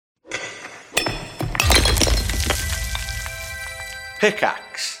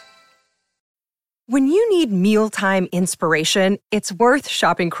Pickaxe. When you need mealtime inspiration, it's worth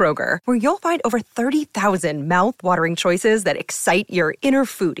shopping Kroger, where you'll find over 30,000 mouth-watering choices that excite your inner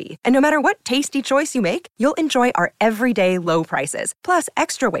foodie. And no matter what tasty choice you make, you'll enjoy our everyday low prices, plus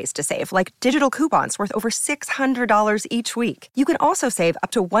extra ways to save, like digital coupons worth over $600 each week. You can also save up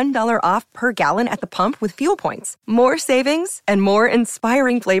to $1 off per gallon at the pump with fuel points. More savings and more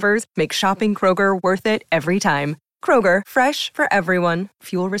inspiring flavors make shopping Kroger worth it every time. Kroger, fresh for everyone.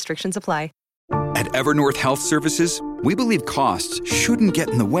 Fuel restrictions apply. At Evernorth Health Services, we believe costs shouldn't get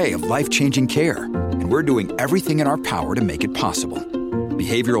in the way of life-changing care, and we're doing everything in our power to make it possible.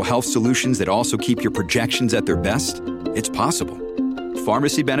 Behavioral health solutions that also keep your projections at their best? It's possible.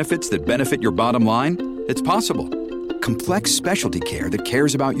 Pharmacy benefits that benefit your bottom line? It's possible. Complex specialty care that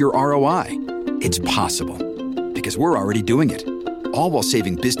cares about your ROI? It's possible. Because we're already doing it. All while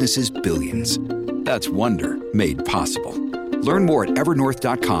saving businesses billions. That's Wonder made possible. Learn more at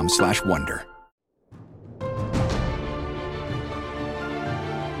evernorth.com/wonder.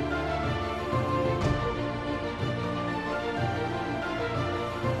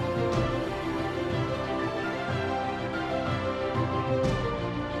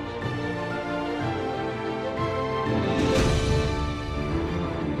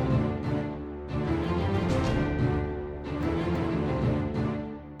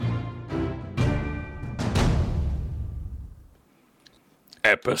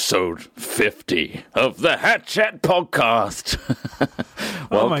 Episode 50 of the Hat Chat podcast.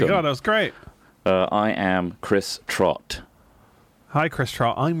 Oh my god, that was great. I am Chris Trott. Hi, Chris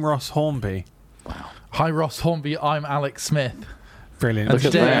Trott. I'm Ross Hornby. Wow. Hi, Ross Hornby. I'm Alex Smith. Brilliant. And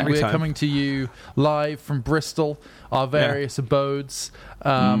today Every we're time. coming to you live from Bristol, our various abodes,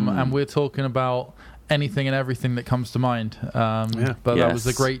 and we're talking about anything and everything that comes to mind. But that was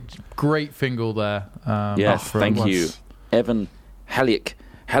a great fingal there. Yes, thank you. Evan Halleck.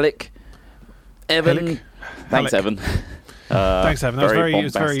 Evan. Thanks, Evan. Thanks, Evan. It was very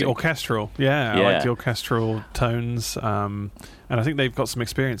bombastic. orchestral. Yeah, I like the orchestral tones. And I think they've got some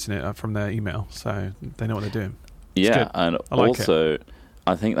experience in it from their email, so they know what they're doing. It's Yeah, good. and also,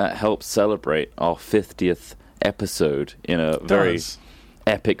 I think that helps celebrate our 50th episode in a very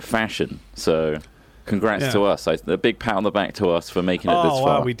epic fashion. So, congrats to us. A big pat on the back to us for making it this far. Oh,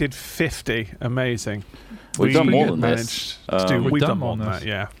 wow, we did 50. Amazing. We've done more than managed this. To do, we've done more than that,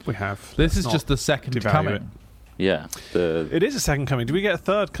 yeah, we have. This Let's is just the second coming. Yeah. It is a second coming. Do we get a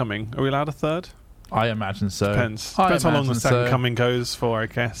third coming? Are we allowed a third? I imagine so. Depends how long the second coming goes for, I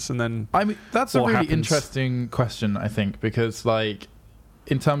guess. And then I mean, that's a really interesting question, I think, because like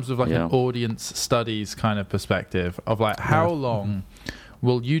in terms of like an audience studies kind of perspective of like how long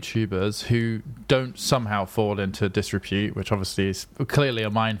will YouTubers who don't somehow fall into disrepute, which obviously is clearly a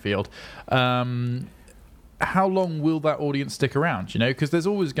minefield, how long will that audience stick around? You know, because there's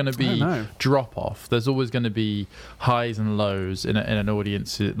always going to be drop off. There's always going to be highs and lows in an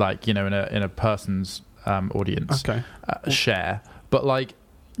audience, like in a person's audience share. But like,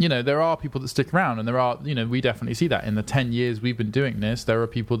 you know, there are people that stick around, and there are, you know, we definitely see that in the 10 years we've been doing this. There are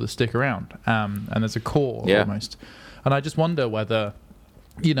people that stick around, and there's a core almost. And I just wonder whether,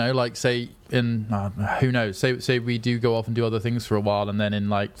 you know, like say in who knows, say we do go off and do other things for a while, and then in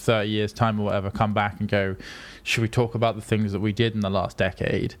like 30 years time or whatever come back and go, should we talk about the things that we did in the last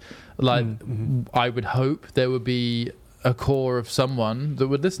decade? Like I would hope there would be a core of someone that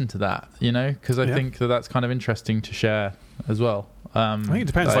would listen to that, you know, because I think that's kind of interesting to share as well. I think it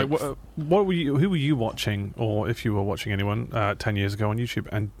depends. Like what were you? Who were you watching, or if you were watching anyone 10 years ago on YouTube,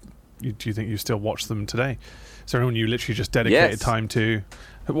 and do you think you still watch them today? Is there anyone you literally just dedicated time to?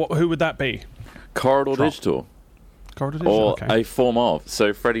 Who would that be? Corridor Digital. Corridor Digital, or a form of.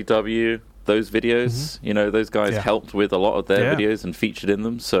 So Freddie W, those videos, you know, those guys helped with a lot of their videos and featured in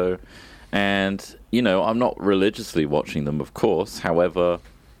them. So, and you know, I'm not religiously watching them, of course. However,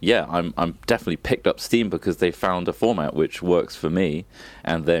 I'm definitely picked up steam because they found a format which works for me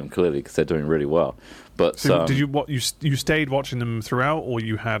and them clearly because they're doing really well. But so did you stayed watching them throughout, or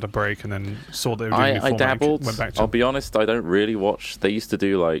you had a break and then saw they were doing a format? I dabbled. Went back to I'll be honest, I don't really watch. They used to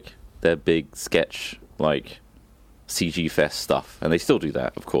do like their big sketch like CG Fest stuff, and they still do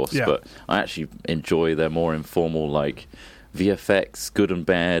that, of course. Yeah. But I actually enjoy their more informal like VFX, good and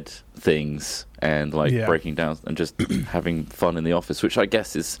bad things, and like breaking down and just having fun in the office, which I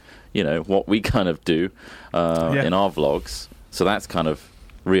guess is, you know, what we kind of do in our vlogs. So that's kind of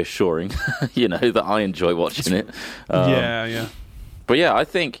reassuring, you know, that I enjoy watching it. But yeah, I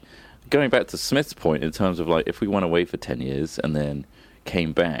think going back to Smith's point in terms of like if we went away for 10 years and then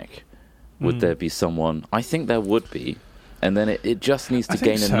came back, would there be someone? I think there would be, and then it just needs to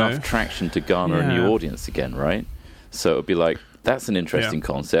gain enough traction to garner a new audience again, right? So it would be like, that's an interesting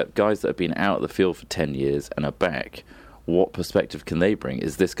concept. Guys that have been out of the field for 10 years and are back, what perspective can they bring?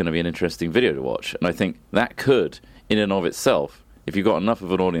 Is this going to be an interesting video to watch? And I think that could, in and of itself, if you've got enough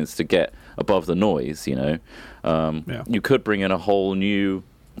of an audience to get above the noise, you know, you could bring in a whole new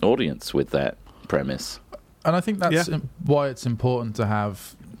audience with that premise. And I think that's why it's important to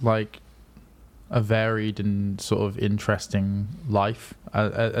have like a varied and sort of interesting life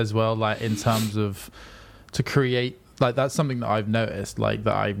as well, like in terms of to create, like that's something that I've noticed, like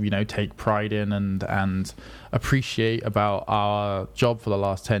that I, you know, take pride in and appreciate about our job for the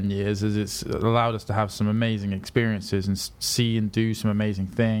last 10 years is it's allowed us to have some amazing experiences and see and do some amazing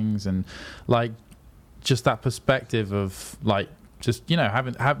things, and like just that perspective of like just, you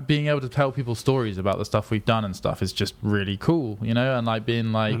know, being able to tell people stories about the stuff we've done and stuff is just really cool, you know. And like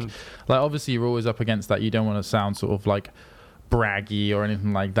being like like obviously you're always up against that. You don't want to sound sort of like braggy or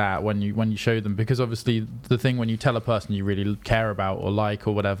anything like that when you show them, because obviously the thing when you tell a person you really care about or like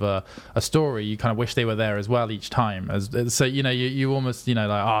or whatever a story, you kind of wish they were there as well each time, so you know you almost, you know,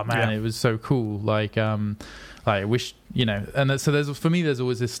 like, oh man, it was so cool, like I wish, you know. And so there's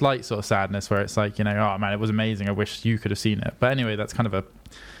always this slight sort of sadness where it's like, you know, oh man, it was amazing, I wish you could have seen it. But anyway, that's kind of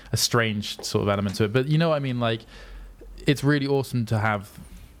a strange sort of element to it. But you know what I mean, like it's really awesome to have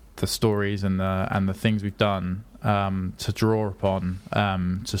the stories and the things we've done to draw upon,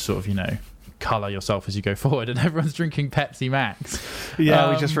 to sort of, you know, colour yourself as you go forward. And everyone's drinking Pepsi Max.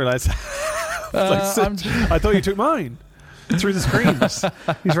 Yeah, we just realised. I thought you took mine through the screens.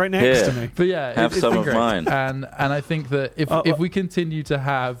 He's right next to me. But yeah, have some of mine. And I think that if we continue to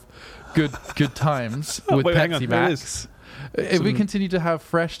have good times with Pepsi Max, if we continue to have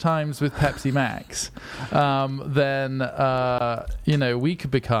fresh times with Pepsi Max, then you know, we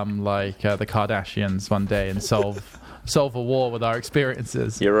could become like the Kardashians one day and solve a war with our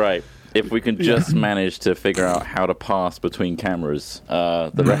experiences. You're right. If we can just manage to figure out how to pass between cameras,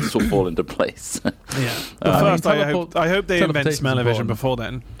 the rest will fall into place. First, I hope they invent smell-o-vision before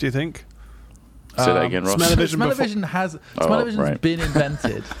then. Do you think? Say that again, Ross. Smell-o-vision has been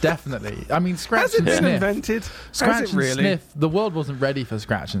invented, definitely. I mean, scratch and sniff. Has it been invented? Scratch and sniff. The world wasn't ready for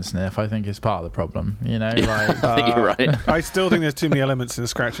scratch and sniff. I think is part of the problem. You know, like I think you're right. I still think there's too many elements in the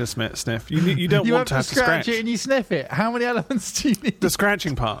scratch and sniff. You don't want to have to scratch it and you sniff it. How many elements do you need? The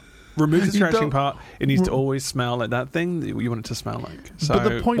scratching part. Remove the scratching part. It needs to always smell like that thing that you want it to smell like. So but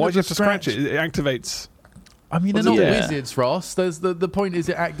the point why of do you have to scratch it? It activates. I mean, they're not wizards, Ross. There's the point is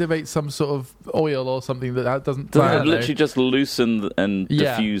it activates some sort of oil or something that doesn't. Doesn't it literally just loosen and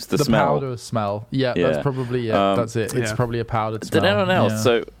diffuse the smell? The powder smell. Yeah, that's probably it. That's it. It's probably a powdered smell. Did anyone else?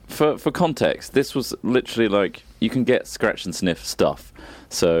 So for context, this was literally like you can get scratch and sniff stuff.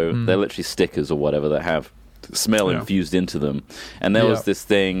 So they're literally stickers or whatever that have smell infused into them. And there was this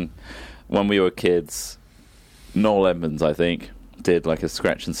thing when we were kids. Noel Edmonds, I think, did like a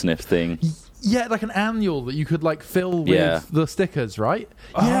scratch and sniff thing. Yeah, like an annual that you could like fill with the stickers, right?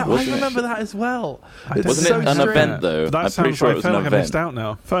 I remember that as well. Wasn't it an event though? I'm pretty sure it was an event. I missed out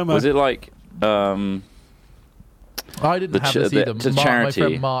now. FOMO. Was it like? I didn't have this either. My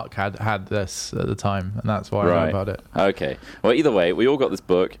friend Mark had this at the time, and that's why I know about it. Okay. Well, either way, we all got this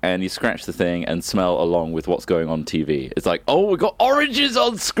book, and you scratch the thing and smell along with what's going on TV. It's like, oh, we got oranges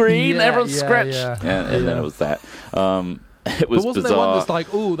on screen. Everyone scratch. And then it was that. It was but wasn't bizarre. There one that's like,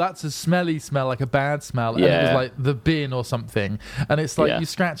 oh, that's a smelly smell, like a bad smell, and it was like the bin or something, and it's like you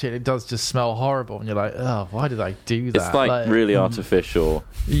scratch it, it does just smell horrible, and you're like, oh, why did I do that? It's like really artificial,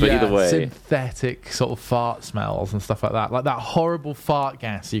 but either way, synthetic sort of fart smells and stuff like that horrible fart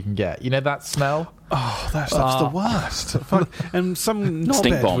gas you can get. You know that smell? Oh, that stuff's the worst. And some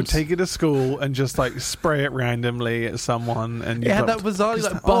knobhead would take it to school and just like spray it randomly at someone, and that bizarrely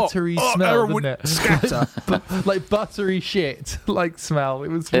like buttery smell, didn't it? Scatter. like buttery shit, like smell. It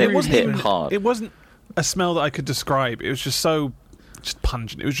was. It wasn't even hard. It wasn't a smell that I could describe. It was just so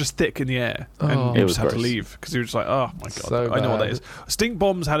pungent. It was just thick in the air, and you just had to leave because you were just like, oh my god, so I know what that is. Stink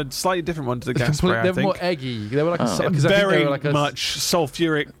bombs had a slightly different one to the gas spray. They were more eggy. They were like very much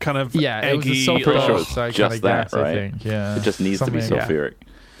sulfuric kind of eggy. It was a sulfur just that, gas, right? I think. Yeah, it just needs to be sulfuric.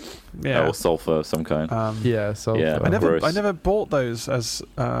 Or sulfur of some kind. Sulfur. Yeah, I never bought those as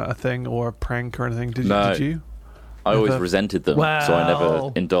a thing or a prank or anything. Did you? I always resented them, so I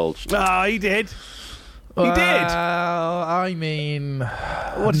never indulged. Oh, he did. He did. I mean,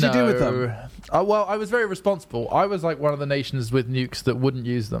 what did you do with them? Well, I was very responsible. I was like one of the nations with nukes that wouldn't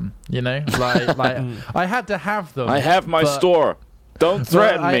use them. You know, like I had to have them. I have my store. Don't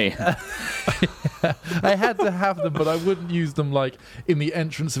threaten me. I had to have them, but I wouldn't use them like in the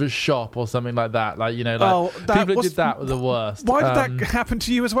entrance of a shop or something like that. Like, you know, like people who did that were the worst. Why did that happen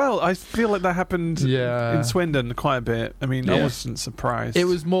to you as well? I feel like that happened in Swindon quite a bit. I mean, I wasn't surprised. It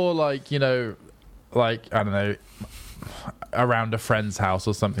was more like, you know, like, I don't know, around a friend's house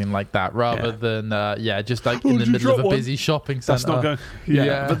or something like that, rather than just like in the middle of a busy shopping centre. That's not going.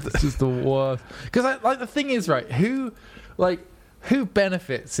 But it's just the worst. Because like the thing is, right? Who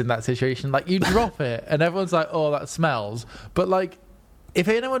benefits in that situation? Like, you drop it and everyone's like, "Oh, that smells," but like, if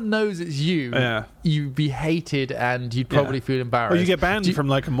anyone knows it's you, you'd be hated and you'd probably feel embarrassed. Or you get banned from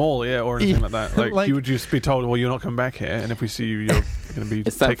like a mall, or anything like that. Like, you would just be told, "Well, you're not coming back here," and if we see you, you're going to be.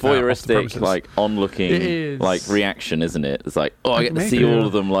 It's that voyeuristic, like onlooking, like reaction, isn't it? It's like, I get to see all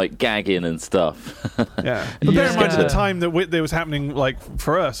of them like gagging and stuff. But bear in mind, at the time that it was happening, like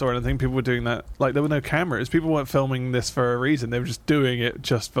for us or anything, people were doing that. Like, there were no cameras. People weren't filming this for a reason. They were just doing it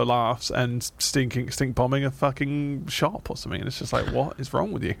just for laughs and stink bombing a fucking shop or something. And it's just like, what is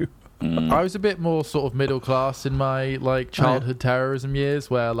wrong with you? I was a bit more sort of middle class in my like childhood terrorism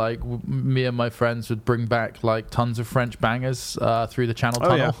years, where like me and my friends would bring back like tons of French bangers through the Channel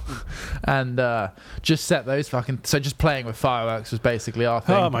Tunnel, and just set those so just playing with fireworks was basically our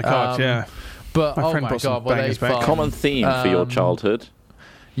thing. Oh my god, But my god, were they fun? Common theme for your childhood.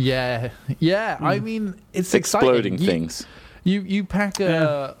 Yeah. I mean, it's exploding exciting. things. You pack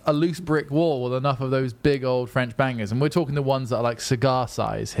a loose brick wall with enough of those big old French bangers, and we're talking the ones that are like cigar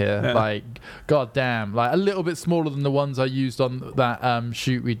size here, like goddamn, like a little bit smaller than the ones I used on that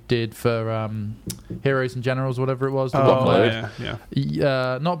shoot we did for Heroes and Generals, whatever it was. Block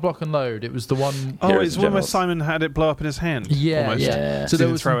Load. Not Block and Load. It was the one. It's one where Simon had it blow up in his hand. Yeah. So there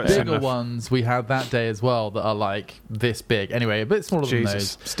were some bigger ones we had that day as well that are like this big. Anyway, a bit smaller than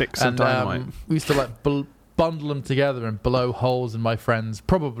those. Sticks and dynamite. We used to like bundle them together and blow holes in my friend's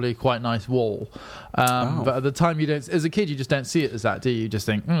probably quite nice wall. But at the time, you don't. As a kid, you just don't see it as that, do you? You just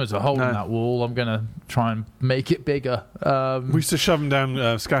think, there's a hole in that wall. I'm gonna try and make it bigger. We used to shove them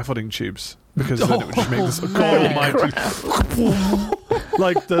down scaffolding tubes because then it would just make this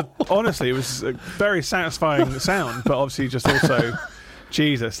almighty. Honestly, it was a very satisfying sound, but obviously just also,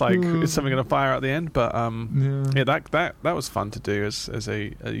 Jesus, like is something gonna fire at the end? But that was fun to do as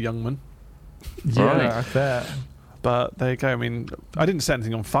a young man. Yeah, I bet. But there you go. I mean, I didn't set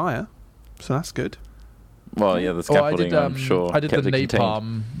anything on fire, so that's good. Well, the scaffolding, I'm sure. I did the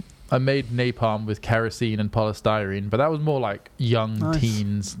napalm. I made napalm with kerosene and polystyrene, but that was more like young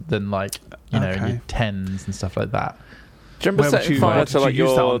teens than like, in your tens and stuff like that. Do you remember setting fire to like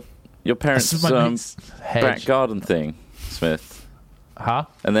your parents' back garden thing, Smith? Huh?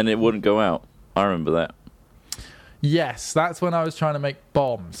 And then it wouldn't go out. I remember that. Yes, that's when I was trying to make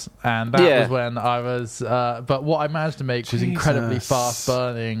bombs, and that was when I was. But what I managed to make was incredibly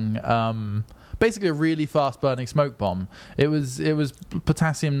fast-burning, basically a really fast-burning smoke bomb. It was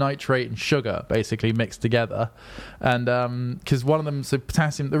potassium nitrate and sugar basically mixed together, and because one of them, so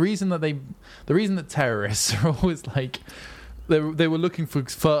potassium. The reason that terrorists are always like. They were looking for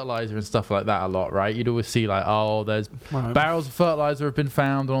fertilizer and stuff like that a lot, right? You'd always see like, there's barrels of fertilizer have been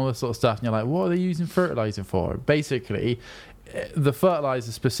found and all this sort of stuff, and you're like, what are they using fertilizer for? Basically, the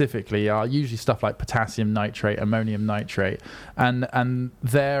fertilizer specifically are usually stuff like potassium nitrate, ammonium nitrate, and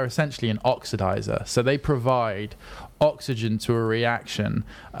they're essentially an oxidizer. So they provide oxygen to a reaction.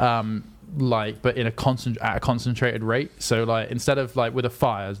 But at a concentrated rate. So like instead of like with a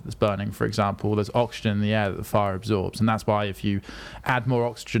fire that's burning, for example, there's oxygen in the air that the fire absorbs, and that's why if you add more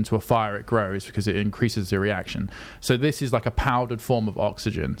oxygen to a fire, it grows because it increases the reaction. So this is like a powdered form of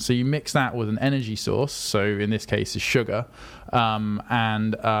oxygen. So you mix that with an energy source. So in this case, is sugar,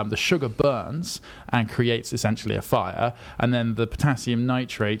 and the sugar burns and creates essentially a fire, and then the potassium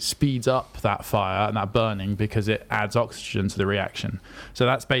nitrate speeds up that fire and that burning because it adds oxygen to the reaction. So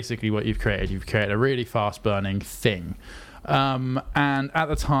that's basically what you've created. You've created a really fast burning thing, and at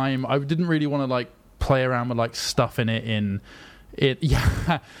the time I didn't really want to like play around with like stuffing it in it.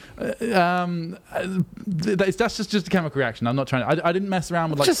 That's just a chemical reaction. I'm not trying I didn't mess around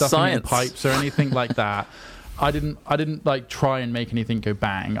with like stuffing it in pipes or anything like that. I didn't like try and make anything go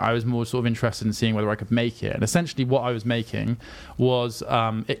bang. I was more sort of interested in seeing whether I could make it. And essentially what I was making was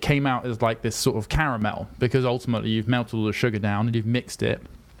it came out as like this sort of caramel, because ultimately you've melted all the sugar down and you've mixed it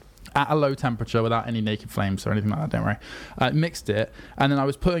at a low temperature without any naked flames or anything like that, don't worry. Mixed it, and then I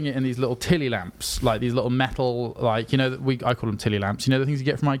was putting it in these little tilly lamps, like these little metal, like, I call them tilly lamps. You know the things you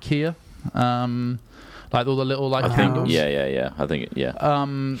get from IKEA? Like all the little like candles? Yeah. I think,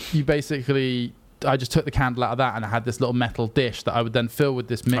 You basically just took the candle out of that, and I had this little metal dish that I would then fill with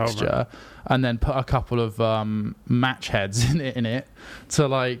this mixture, and then put a couple of match heads in it to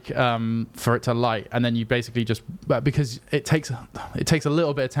like for it to light, and then you basically just, because it takes a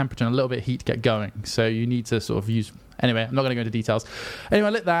little bit of temperature and a little bit of heat to get going, so you need to sort of use. Anyway, I'm not going to go into details. Anyway, I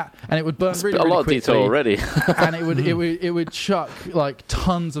lit that, and it would burn really, really quickly. A lot of detail already. And it would chuck like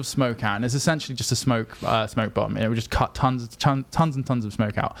tons of smoke out, and it's essentially just a smoke bomb. And it would just cut tons and tons of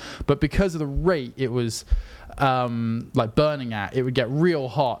smoke out. But because of the rate it was like burning at, it would get real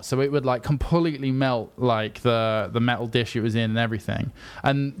hot, so it would like completely melt like the metal dish it was in and everything.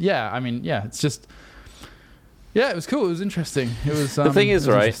 And it's just. Yeah, it was cool. It was interesting. It was. The thing is,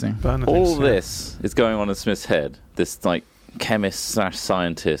 right? All this is going on in Smith's head. This like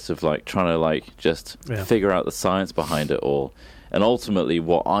chemist/scientist of like trying to like just figure out the science behind it all. And ultimately,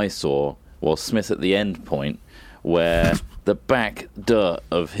 what I saw was Smith at the end point, where the back dirt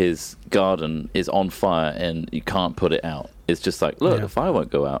of his garden is on fire and you can't put it out. It's just like, look, the fire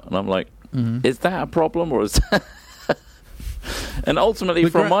won't go out. And I'm like, is that a problem, or is that? And ultimately,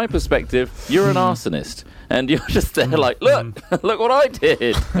 from my perspective, you're an arsonist. And you're just there like, look what I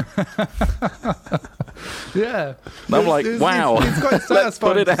did. Yeah. And I'm like, wow. It's quite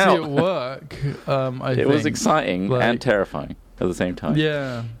satisfying to see it work. It was exciting and terrifying at the same time.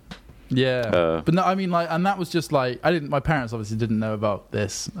 Yeah. Yeah. But no, I mean, like, and that was just like, my parents obviously didn't know about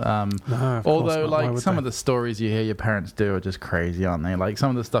this. Although, like, some of the stories you hear your parents do are just crazy, aren't they? Like, some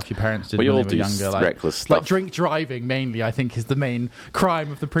of the stuff your parents did when they were younger. Like, reckless stuff. Like, drink driving, mainly, I think, is the main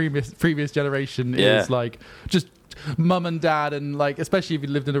crime of the previous generation. Is, like, just mum and dad, and, like, especially if you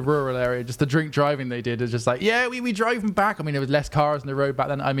lived in a rural area, just the drink driving they did is just like, we drove them back. I mean, there was less cars on the road back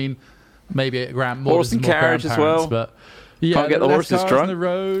then. I mean, maybe more horse and carriage as well. But yeah, can't get the horses drunk. On the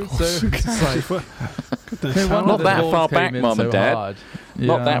road, so it's like, not that far back, mum and dad.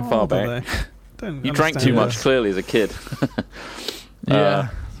 Not that far back. You drank too much clearly as a kid. Yeah.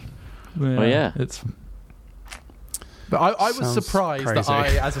 It's. But I was surprised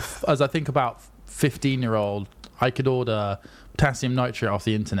that as I think about 15-year-old, I could order potassium nitrate off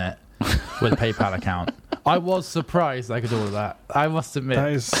the internet with a PayPal account. I was surprised I could order that. I must admit.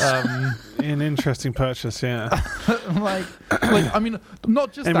 That is an interesting purchase, yeah. like, I mean,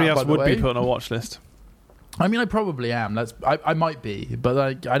 not just anybody that, else would be put on a watch list. I mean, I probably am. I might be, but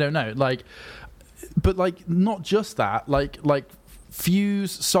like, I don't know. Like, but like, not just that. Like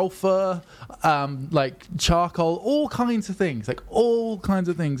fuse, sulfur, like charcoal, all kinds of things. Like all kinds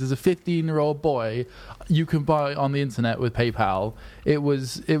of things. As a 15-year-old boy, you can buy on the internet with PayPal. It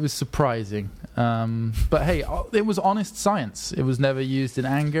was surprising. But hey, it was honest science. It was never used in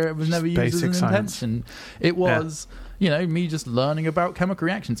anger. It was never used as an intention. It was, me just learning about chemical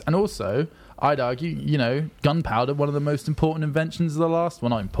reactions. And also, I'd argue, gunpowder, one of the most important inventions of the last, well,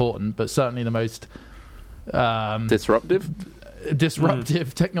 not important, but certainly the most disruptive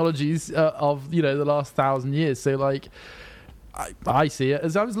technologies of the last 1,000 years. So like I see it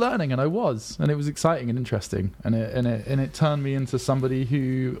as I was learning, and it was exciting and interesting, and it turned me into somebody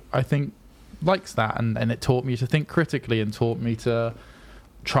who I think likes that, and it taught me to think critically and taught me to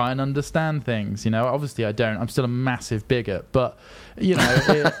try and understand things. Obviously I don't. I'm still a massive bigot, but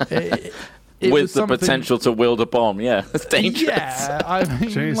it with the potential to wield a bomb. Yeah, it's dangerous. Yeah, I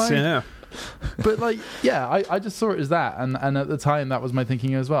mean, but I just saw it as that, and at the time that was my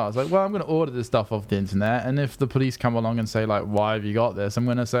thinking as well. I was like, well, I'm going to order this stuff off the internet, and if the police come along and say like, why have you got this, I'm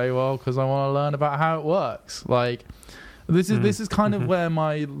going to say, well, because I want to learn about how it works. Like, this is kind of where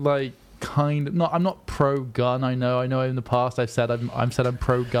my I'm not pro gun. I know in the past I've said I'm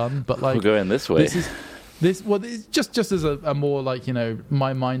pro gun, but like, we're going this way. It's just as a more like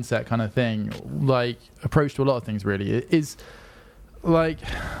my mindset kind of thing, like approach to a lot of things. Really, it is. Like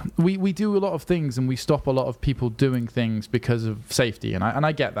we do a lot of things and we stop a lot of people doing things because of safety, and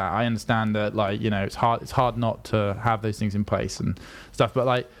I get that. I understand that it's hard not to have those things in place and stuff, but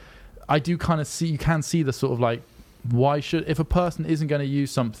like I do kind of see, you can see the sort of like, why should, if a person isn't going to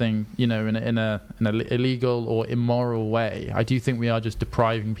use something in a illegal or immoral way, I do think we are just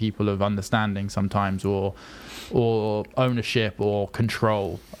depriving people of understanding sometimes, or ownership or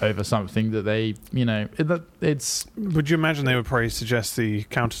control over something that they it's. Would you imagine they would probably suggest the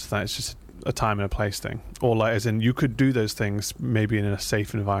counter to that? It's just a time and a place thing, or like as in you could do those things maybe in a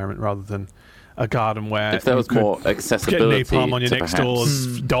safe environment rather than a garden where if there was more accessibility, get napalm on your next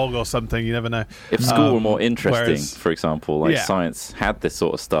door's dog or something. You never know. If school were more interesting, for example, like science had this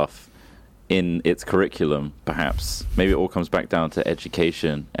sort of stuff in its curriculum, perhaps maybe it all comes back down to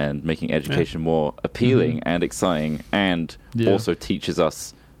education and making education more appealing and exciting, and also teaches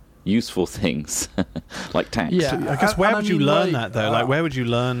us useful things like tanks. Yeah, I guess where would you learn that though? Like, where would you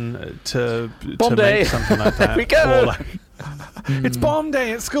learn to make something like that? We go. It's bomb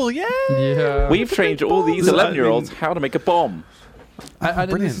day at school. Yeah. We've trained all these 11-year-olds how to make a bomb.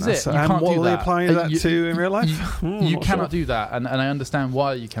 Brilliant. This is it. You can't what do they apply that to in real life? You cannot do that, and I understand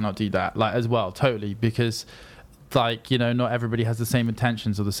why you cannot do that, like, as well, totally, because, like, you know, not everybody has the same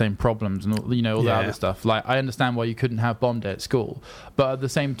intentions or the same problems and all, you know, all that other stuff. Like, I understand why you couldn't have bomb day at school, but at the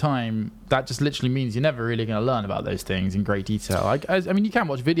same time, that just literally means you're never really going to learn about those things in great detail. I mean, you can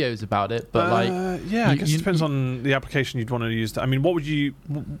watch videos about it, but I guess it depends on the application you'd want to use. I mean, what would you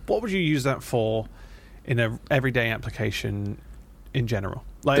use that for in a everyday application in general?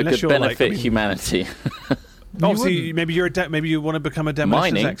 Like, that could benefit humanity. Obviously, maybe you want to become a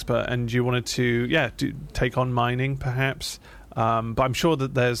demolitions expert, and you wanted to take on mining, perhaps. But I'm sure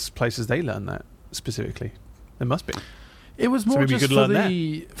that there's places they learn that specifically. There must be. It was more just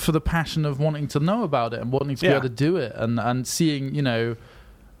for the passion of wanting to know about it and wanting to be able to do it, and seeing, you know,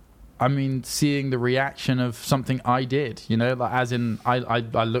 I mean, seeing the reaction of something I did, you know, like, as in I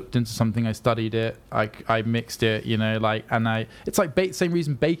looked into something, I studied it, I mixed it, you know, like, and it's like same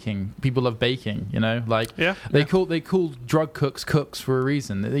reason baking. People love baking, you know, like they call drug cooks for a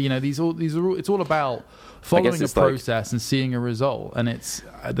reason. You know, these are all, it's all about following a process and seeing a result, and there's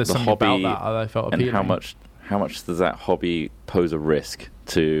something about that I felt appealing. And how much does that hobby pose a risk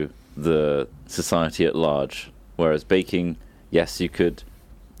to the society at large? Whereas baking, yes, you could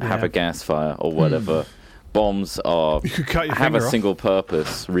have a gas fire or whatever. Bombs have a single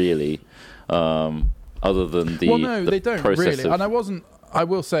purpose, really, other than the they don't really. And I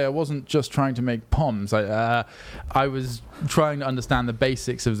will say I wasn't just trying to make bombs. I was trying to understand the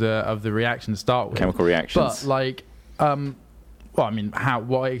basics of the reaction to start with, chemical reactions. But like, well, I mean,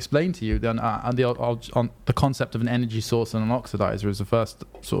 what I explained to you then on the concept of an energy source and an oxidizer is the first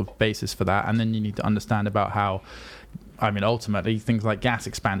sort of basis for that, and then you need to understand about how, I mean, ultimately things like gas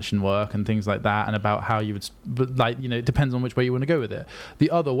expansion work and things like that, and about how you would, but, like, you know, it depends on which way you want to go with it. The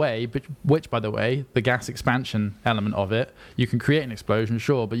other way, which by the way, the gas expansion element of it, you can create an explosion,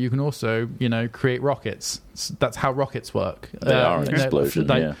 sure, but you can also, you know, create rockets. That's how rockets work. They are an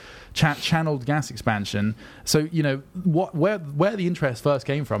explosion, channeled gas expansion. So, you know, where the interest first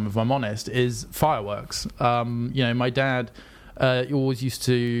came from, if I'm honest, is fireworks. You know, my dad always used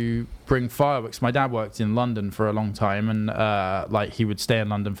to bring fireworks. My dad worked in London for a long time, and like, he would stay in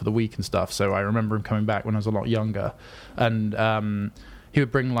London for the week and stuff. So I remember him coming back when I was a lot younger, and he would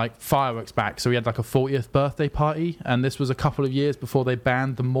bring like fireworks back. So we had like a 40th birthday party, and this was a couple of years before they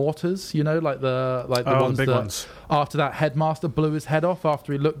banned the mortars. You know, like the ones big that ones. After that headmaster blew his head off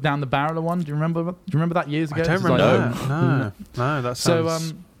after he looked down the barrel of one. Do you remember that years ago? I don't remember that. No, that sounds...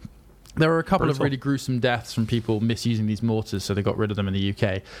 So there were a couple brutal. of really gruesome deaths from people misusing these mortars, so they got rid of them in the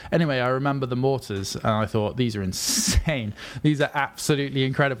UK. Anyway, I remember the mortars, and I thought, these are insane. These are absolutely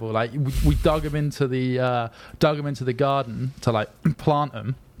incredible. Like, we dug them into the garden to like plant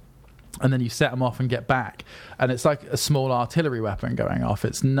them, and then you set them off and get back, and it's like a small artillery weapon going off.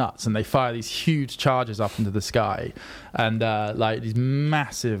 It's nuts, and they fire these huge charges up into the sky, and like these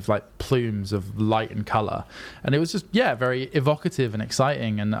massive like plumes of light and color, and it was just very evocative and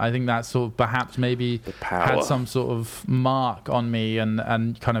exciting. And I think that sort of perhaps maybe had some sort of mark on me, and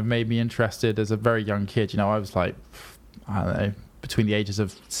kind of made me interested as a very young kid. You know, I was like, I don't know, between the ages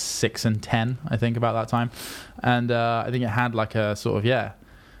of 6 and 10, I think, about that time, and I think it had like a sort of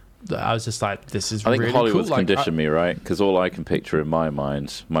I was just like, this is really cool. I think Hollywood's like, conditioned me, right? Because all I can picture in my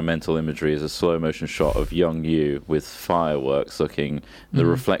mind, my mental imagery, is a slow motion shot of young you with fireworks looking, the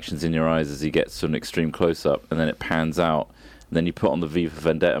reflections in your eyes as he gets to an extreme close up, and then it pans out. And then you put on the V for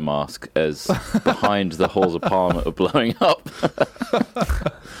Vendetta mask as behind the halls of Parliament are blowing up.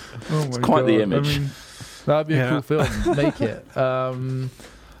 It's quite the image. I mean, that'd be a cool film. Make it.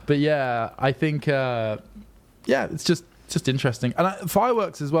 But yeah, I think it's just interesting. And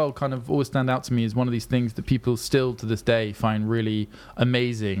fireworks as well kind of always stand out to me as one of these things that people still to this day find really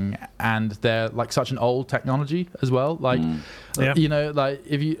amazing, and they're like such an old technology as well. Like, you know, like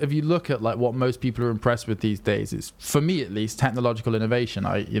if you look at like what most people are impressed with these days, it's, for me at least, technological innovation.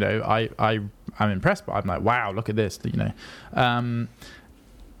 I'm impressed, but I'm like, wow, look at this, you know.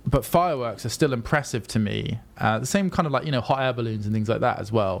 But fireworks are still impressive to me. The same kind of like, you know, hot air balloons and things like that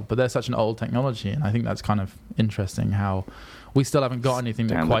as well. But they're such an old technology, and I think that's kind of interesting how we still haven't got anything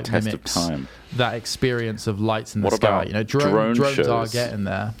that quite mimics that experience of lights in the sky. You know, drones are getting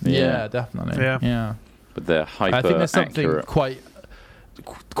there. Yeah, definitely. Yeah. But they're hyper I think there's something accurate. quite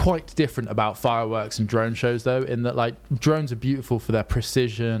quite different about fireworks and drone shows, though, in that like drones are beautiful for their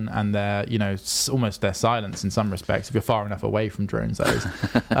precision and their, you know, almost their silence in some respects, if you're far enough away from drones, that is.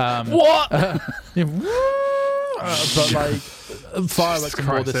 What? But like fireworks are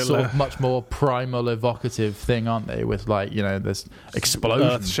more this sort of much more primal, evocative thing, aren't they? With like, you know, this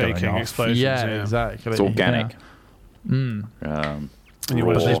explosions, shaking explosions. Yeah, exactly. It's organic. Yeah. And you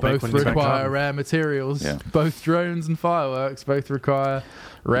both require rare materials. Yeah. Both drones and fireworks both require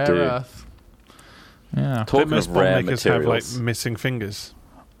rare earth. Yeah. Talking of rare materials, have like missing fingers.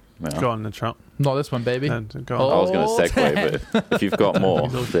 Yeah. Go on, the trap. Not this one, baby. I was going to segue, but if you've got more,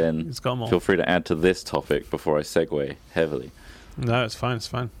 then feel free to add to this topic before I segue heavily. No, it's fine. It's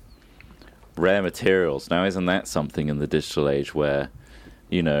fine. Rare materials. Now, isn't that something in the digital age where,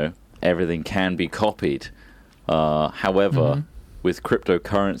 you know, everything can be copied? However, with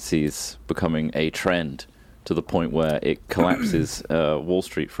cryptocurrencies becoming a trend to the point where it collapses Wall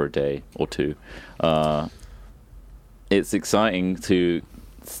Street for a day or two, it's exciting to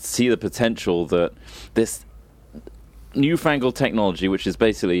see the potential that this newfangled technology, which is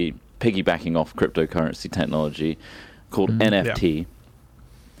basically piggybacking off cryptocurrency technology, called NFT.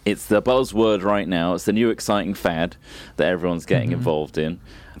 It's the buzzword right now. It's the new exciting fad that everyone's getting involved in.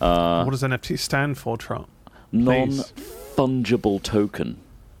 What does NFT stand for, Trump? Non-fungible token.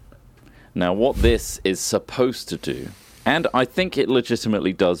 Now, what this is supposed to do, and I think it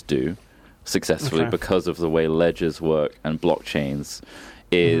legitimately does do successfully because of the way ledgers work and blockchains,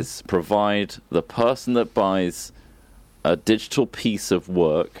 is provide the person that buys a digital piece of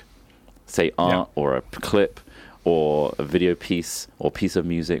work, say art or a clip or a video piece or piece of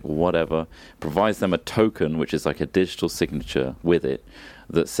music or whatever, provides them a token, which is like a digital signature with it,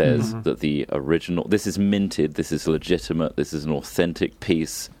 that says that the original, this is minted, this is legitimate, this is an authentic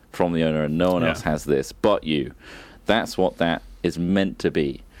piece from the owner and no one else has this but you. That's what that is meant to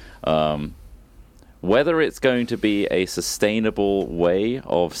be. Whether it's going to be a sustainable way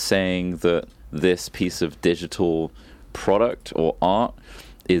of saying that this piece of digital product or art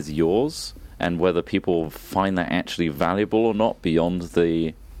is yours, and whether people find that actually valuable or not beyond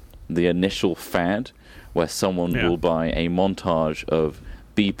the initial fad, where someone will buy a montage of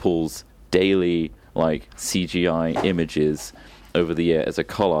Beeple's daily like CGI images over the year as a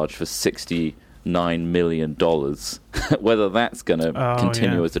collage for $69 million, whether that's going to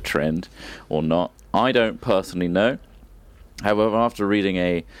continue as a trend or not, I don't personally know. However, after reading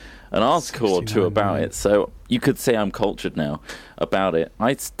an article or two about it, so you could say I'm cultured now about it,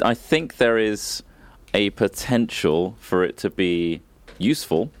 I think there is a potential for it to be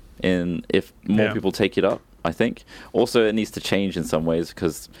useful if more people take it up, I think. Also, it needs to change in some ways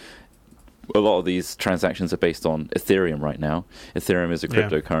because a lot of these transactions are based on Ethereum right now. Ethereum is a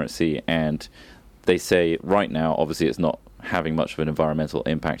cryptocurrency, and they say right now, obviously, it's not having much of an environmental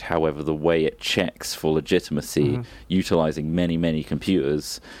impact. However, the way it checks for legitimacy, utilizing many, many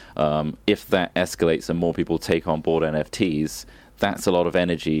computers, if that escalates and more people take on board NFTs, that's a lot of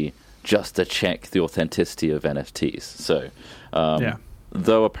energy just to check the authenticity of NFTs. So,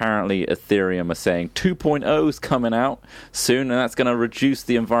 though apparently Ethereum are saying 2.0 is coming out soon, and that's going to reduce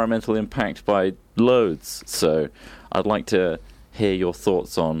the environmental impact by loads. So, I'd like to hear your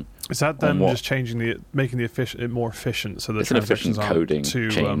thoughts on. Is that them just changing making it more efficient so that it's an efficient coding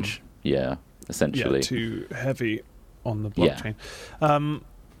change? Essentially. Yeah, too heavy on the blockchain. I mean,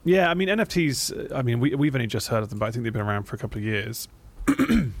 NFTs, I mean, we've only just heard of them, but I think they've been around for a couple of years.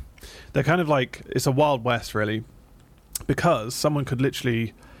 They're kind of like, it's a Wild West, really, because someone could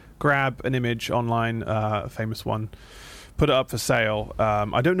literally grab an image online, a famous one, put it up for sale.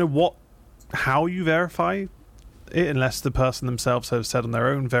 I don't know how you verify it, unless the person themselves have said on their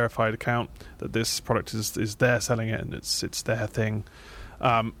own verified account that this product is they're selling it and it's their thing.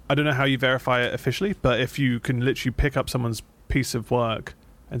 I don't know how you verify it officially, but if you can literally pick up someone's piece of work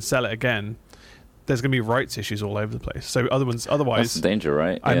and sell it again, there's going to be rights issues all over the place. So otherwise, that's the danger,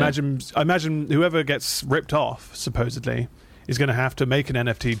 right? I imagine whoever gets ripped off supposedly is going to have to make an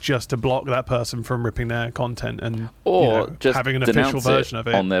NFT just to block that person from ripping their content and just having an official version of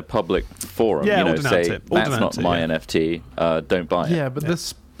it on their public forum. Yeah, say that's not my NFT. Don't buy it. Yeah, but the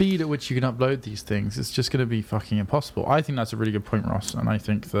speed at which you can upload these things, it's just going to be fucking impossible. I think that's a really good point, Ross, and I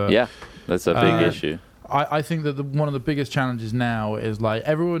think that that's a big issue. I think that one of the biggest challenges now is like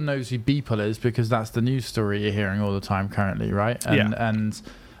everyone knows who Beeple is because that's the news story you're hearing all the time currently, right? And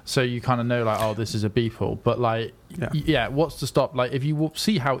so you kind of know like, oh, this is a Beeple. But like, yeah, what's to stop? Like, if you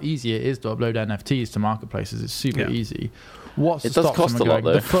see how easy it is to upload NFTs to marketplaces, it's super easy. What's to stop someone going,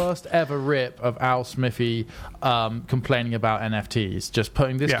 the first ever rip of Al Smithy complaining about NFTs, just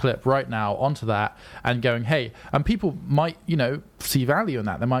putting this clip right now onto that and going, hey, and people might, see value in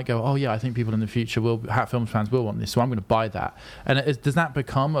that. They might go, oh yeah, I think people in the future film fans will want this, so I'm going to buy that. And does that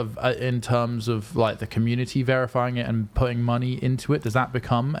become, in terms of like the community verifying it and putting money into it, does that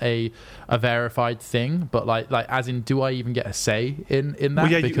become a verified thing? But like as in, do I even get a say in that?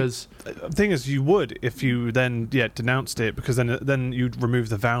 Well, because the thing is, you would if you then denounced it, because then you'd remove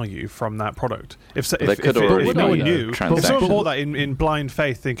the value from that product. If no one knew, if someone bought that in blind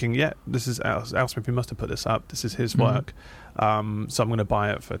faith, thinking, this is Al Smith, he must have put this up, this is his work, so I'm going to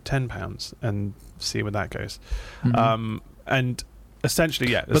buy it for £10 and see where that goes. And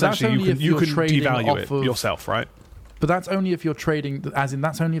essentially, you can devalue it yourself, right? But that's only if you're trading, as in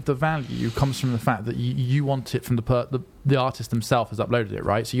that's only if the value comes from the fact that you want it from the artist himself has uploaded it,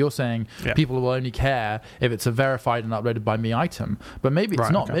 right? So you're saying people will only care if it's a verified and uploaded by me item. But maybe it's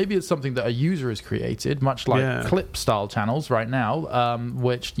not. Okay. Maybe it's something that a user has created, much like clip-style channels right now,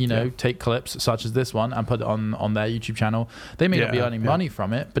 which, take clips such as this one and put it on their YouTube channel. They may not be earning money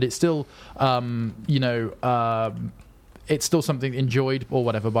from it, but it's still, it's still something enjoyed or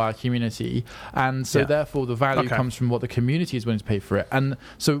whatever by a community, and so therefore the value comes from what the community is willing to pay for it. And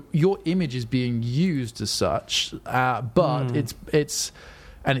so your image is being used as such, but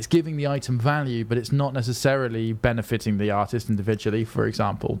it's giving the item value, but it's not necessarily benefiting the artist individually, for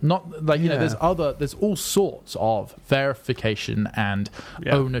example. Not like, there's all sorts of verification and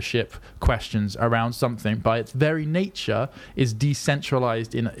ownership questions around something by its very nature is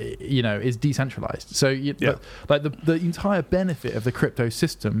decentralized So the entire benefit of the crypto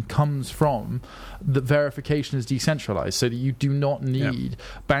system comes from the verification is decentralized, so that you do not need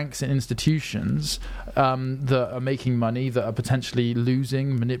banks and institutions that are making money, that are potentially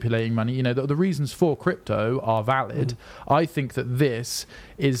losing, manipulating money. The reasons for crypto are valid. I think that this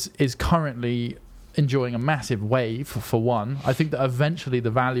is currently enjoying a massive wave, for one. I think that eventually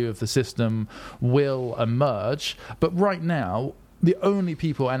the value of the system will emerge, but right now the only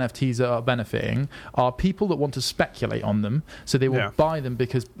people NFTs are benefiting are people that want to speculate on them, so they will buy them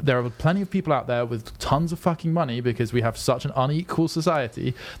because there are plenty of people out there with tons of fucking money, because we have such an unequal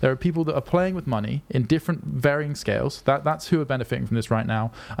society. There are people that are playing with money in different varying scales. That's who are benefiting from this right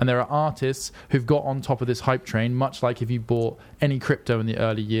now. And there are artists who've got on top of this hype train, much like if you bought any crypto in the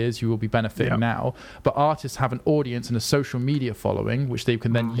early years, you will be benefiting now. But artists have an audience and a social media following, which they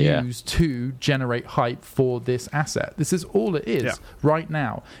can then use to generate hype for this asset. This is all it is right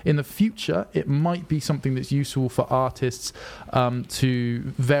now. In the future, it might be something that's useful for artists to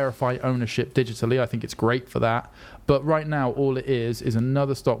verify ownership digitally. I think it's great for that. But right now, all it is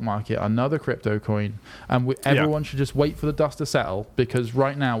another stock market, another crypto coin, and everyone should just wait for the dust to settle, because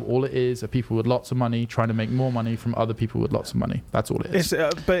right now, all it is are people with lots of money trying to make more money from other people with lots of money. That's all it is.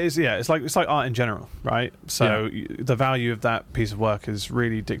 It's like art in general, right? So the value of that piece of work is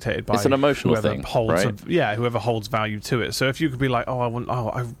really dictated by it's an emotional thing, right? Whoever holds value to it. So if you could be like,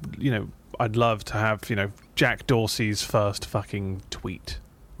 I'd love to have Jack Dorsey's first fucking tweet,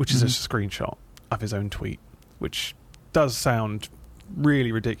 which is a screenshot of his own tweet, which does sound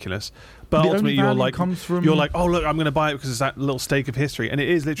really ridiculous, but ultimately you're like, oh look, I'm going to buy it because it's that little stake of history, and it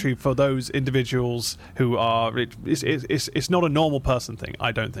is literally for those individuals who are. It's not a normal person thing,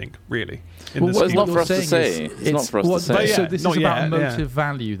 I don't think, really. It's not for us to say. It's not for us to say. So this is about emotive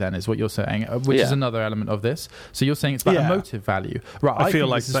value, then, is what you're saying, which is another element of this. So you're saying it's about emotive value, right? I feel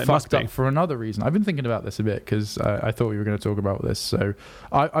like this is fucked up for another reason. I've been thinking about this a bit because I thought we were going to talk about this. So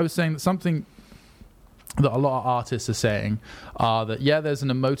I was saying that something that a lot of artists are saying are that there's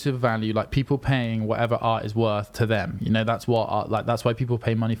an emotive value, like people paying whatever art is worth to them. That's what art, that's why people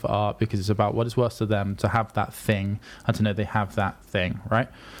pay money for art, because it's about what it's worth to them to have that thing and to know they have that thing, right?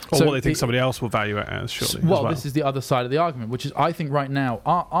 Or so what they think somebody else will value it as, surely. Well, this is the other side of the argument, which is, I think right now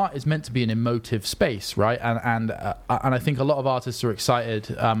art is meant to be an emotive space, right? And I think a lot of artists are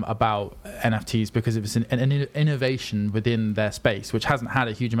excited about NFTs because it's an innovation within their space, which hasn't had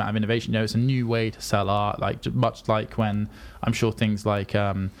a huge amount of innovation. It's a new way to sell art. Much like when I'm sure things like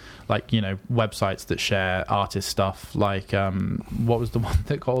websites that share artist stuff, like what was the one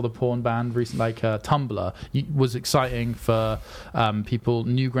that got all the porn banned recently, Tumblr, was exciting for people.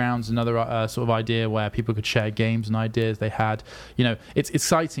 Newgrounds, another sort of idea where people could share games and ideas they had. It's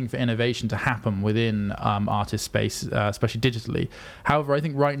exciting for innovation to happen within artist space, especially digitally. However, I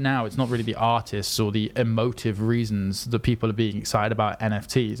think right now it's not really the artists or the emotive reasons that people are being excited about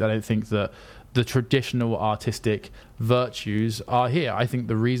NFTs. I don't think that the traditional artistic virtues are here. I think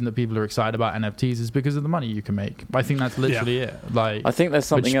the reason that people are excited about NFTs is because of the money you can make. I think that's literally it. Like, I think there's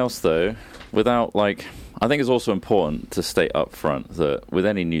something else though. Without like, I think it's also important to state up front that with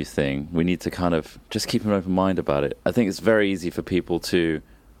any new thing, we need to kind of just keep an open mind about it. I think it's very easy for people to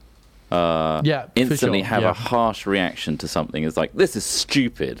instantly have a harsh reaction to something. It's like, this is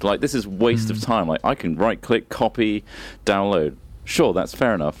stupid. Like, this is waste of time. Like, I can right-click, copy, download. Sure, that's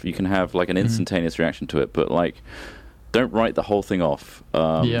fair enough. You can have like an instantaneous reaction to it, but like, don't write the whole thing off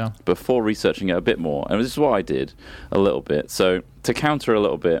before researching it a bit more. And this is what I did a little bit. So to counter a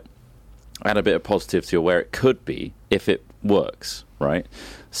little bit, add a bit of positivity or where it could be if it works, right?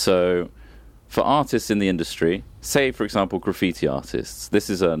 So for artists in the industry, say, for example, graffiti artists, this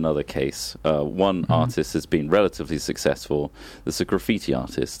is another case. One artist has been relatively successful. There's a graffiti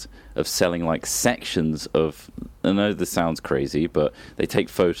artist of selling like sections of, I know this sounds crazy, but they take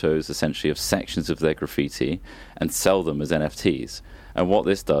photos essentially of sections of their graffiti and sell them as NFTs. And what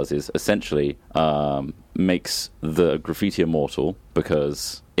this does is essentially makes the graffiti immortal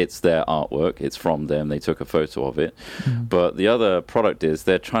because it's their artwork, it's from them, they took a photo of it. But the other product is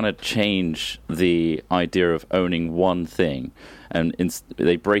they're trying to change the idea of owning one thing, and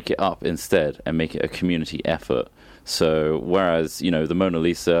they break it up instead and make it a community effort. So whereas, you know, the Mona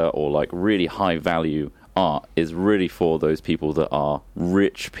Lisa or like really high value art is really for those people that are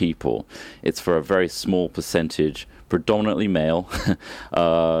rich people, it's for a very small percentage, predominantly male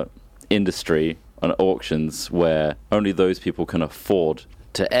industry and auctions where only those people can afford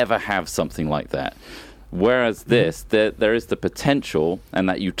to ever have something like that. Whereas this, there is the potential and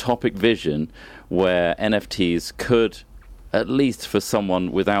that utopic vision where NFTs could, at least for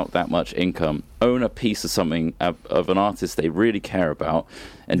someone without that much income, own a piece of something of an artist they really care about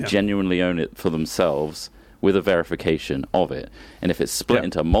and genuinely own it for themselves with a verification of it. And if it's split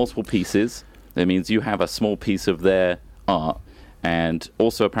into multiple pieces, that means you have a small piece of their art. And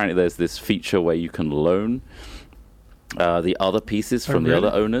also apparently there's this feature where you can loan the other pieces from the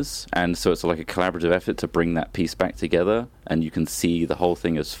other owners, and so it's like a collaborative effort to bring that piece back together, and you can see the whole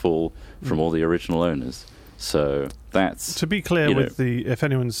thing as full from all the original owners. So that's, to be clear, with the, if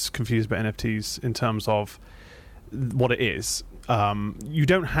anyone's confused about NFTs in terms of what it is, you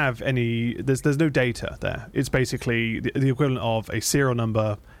don't have any, there's no data there. It's basically the equivalent of a serial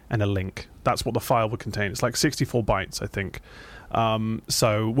number and a link. That's what the file would contain. It's like 64 bytes, I think.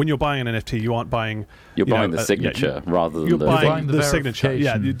 So when you're buying an NFT, you aren't buying... You're buying the signature rather than you're buying the signature.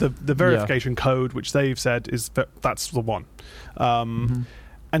 Yeah, the verification code, which they've said is that's the one.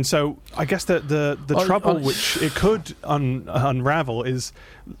 And so I guess the trouble which it could unravel is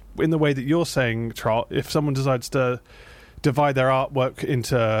in the way that you're saying, Trot. If someone decides to divide their artwork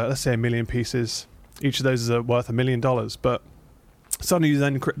into, let's say, 1 million pieces, each of those is worth $1 million, but suddenly you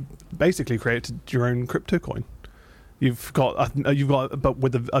then basically created your own crypto coin. You've got but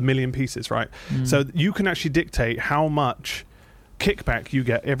with 1 million pieces, right? So you can actually dictate how much kickback you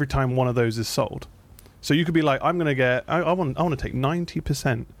get every time one of those is sold. So you could be like, I'm going to get, I want to take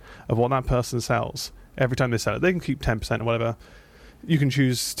 90% of what that person sells every time they sell it. They can keep 10% or whatever. You can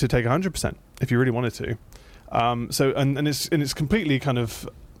choose to take 100% if you really wanted to. So and it's completely kind of,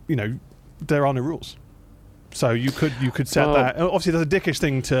 you know, there are no rules. So you could set that. Obviously, there's a dickish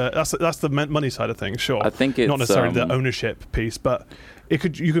thing to. That's the money side of things. Sure, I think it's not necessarily the ownership piece, but you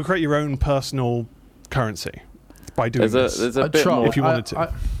could create your own personal currency by doing this. There's a bit more if you wanted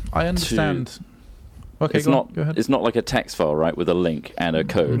to. I understand. Okay, go ahead. It's not like a text file, right, with a link and a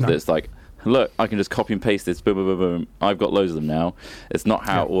code. That's like, look, I can just copy and paste this. Boom, boom, boom, boom. I've got loads of them now. It's not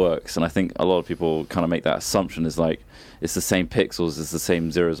how it works, and I think a lot of people kind of make that assumption. Is like, it's the same pixels, it's the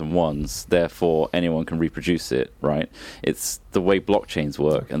same zeros and ones, therefore anyone can reproduce it, right? It's the way blockchains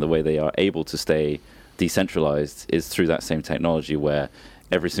work and the way they are able to stay decentralized is through that same technology where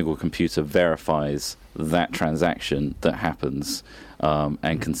every single computer verifies that transaction that happens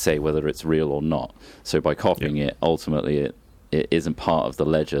and can say whether it's real or not. So by copying it, ultimately it isn't part of the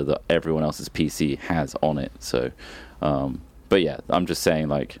ledger that everyone else's PC has on it. So, but yeah, I'm just saying,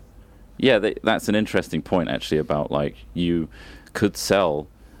 like, yeah, that's an interesting point, actually, about, like, you could sell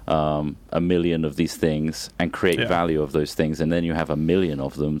 1 million of these things and create value of those things, and then you have 1 million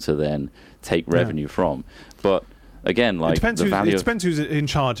of them to then take revenue from. But, again, like, it depends who's in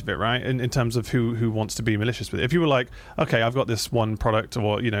charge of it, right, in terms of who wants to be malicious with it. If you were like, okay, I've got this one product,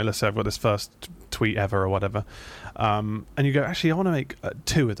 or, you know, let's say I've got this first tweet ever or whatever, and you go, actually, I want to make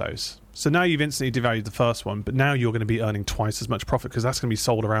 2 of those. So now you've instantly devalued the first one, but now you're going to be earning twice as much profit because that's going to be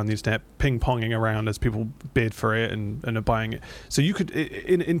sold around the internet, ping-ponging around as people bid for it and are buying it. So you could,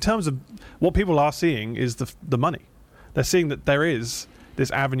 in terms of what people are seeing is the money. They're seeing that there is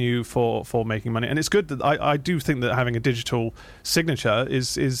this avenue for making money. And it's good that I do think that having a digital signature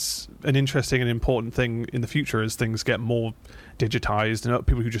is an interesting and important thing in the future as things get more digitized, and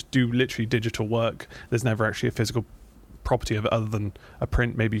people who just do literally digital work. There's never actually a physical property of it other than a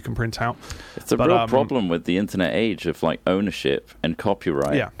print maybe you can print out. It's a real problem with the internet age of like ownership and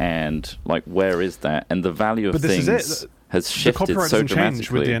copyright, and like where is that, and the value of things has shifted so dramatically. The copyright doesn't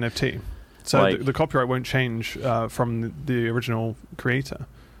change with the NFT, so like, the copyright won't change from the original creator.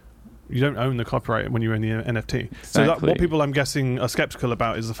 You don't own the copyright when you own the NFT. Exactly. So what people, I'm guessing, are skeptical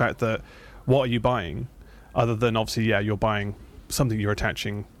about is the fact that what are you buying, other than obviously you're buying something you're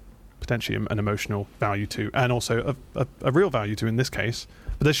attaching potentially an emotional value to, and also a real value to in this case.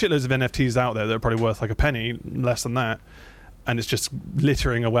 But there's shitloads of NFTs out there that are probably worth like a penny, less than that, and it's just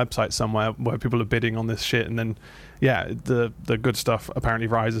littering a website somewhere where people are bidding on this shit, and then the good stuff apparently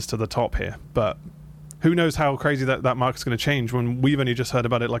rises to the top here. But who knows how crazy that market's going to change when we've only just heard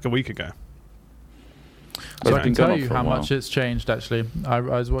about it like a week ago. So I can tell you how much it's changed, actually. I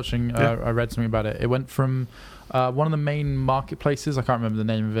was watching, I read something about it. It went from one of the main marketplaces, I can't remember the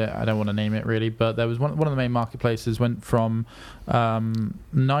name of it, I don't want to name it really, but there was one of the main marketplaces went from 9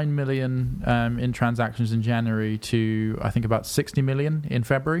 million in transactions in January to, I think, about 60 million in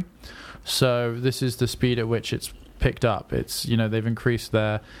February. So this is the speed at which it's picked up. It's, they've increased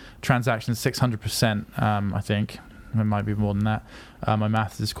their transactions 600%, I think. It might be more than that. My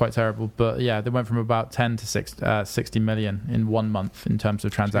math is quite terrible, but they went from about 10 to 60 million in 1 month in terms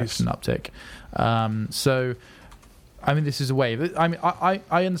of transaction uptick. So, I mean, this is a wave. I mean,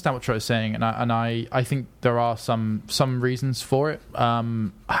 I understand what Troy's saying, and I think there are some reasons for it.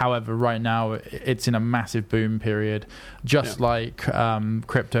 However, right now it's in a massive boom period, just like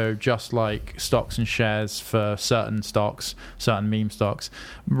crypto, just like stocks and shares for certain stocks, certain meme stocks.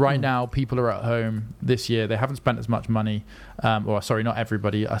 Right now, people are at home this year. They haven't spent as much money, not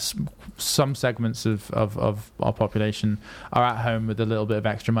everybody. Some segments of our population are at home with a little bit of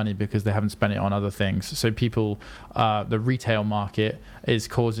extra money because they haven't spent it on other things. So people, the retail market is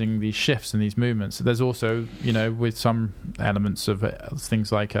causing these shifts and these movements. There's also, with some elements of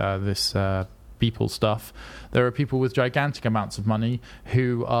things like this Beeple stuff, there are people with gigantic amounts of money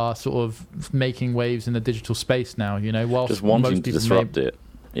who are sort of making waves in the digital space now, whilst just wanting to disrupt it.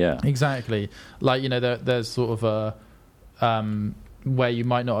 Yeah, exactly. Like, there's sort of a where you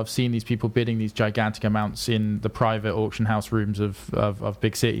might not have seen these people bidding these gigantic amounts in the private auction house rooms of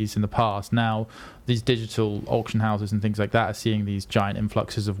big cities in the past. Now these digital auction houses and things like that are seeing these giant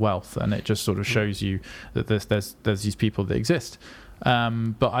influxes of wealth, and it just sort of shows you that there's these people that exist.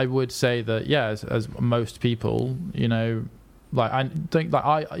 But I would say that as most people, like I think like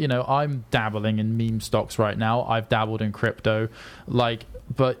I'm dabbling in meme stocks right now. I've dabbled in crypto,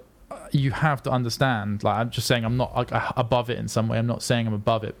 but you have to understand, like, I'm just saying I'm not above it in some way. I'm not saying I'm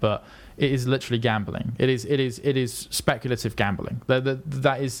above it, but it is literally gambling. It is speculative gambling.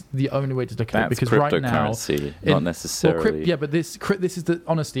 That is the only way to look at it, because right now, not necessarily. But this is the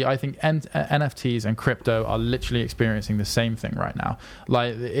honestly, I think NFTs and crypto are literally experiencing the same thing right now.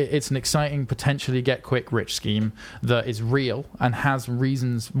 Like, it's an exciting, potentially get quick rich scheme that is real and has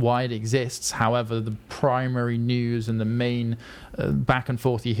reasons why it exists. However, the primary news and the main back and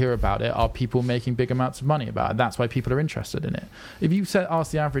forth you hear about it are people making big amounts of money about it. That's why people are interested in it. If you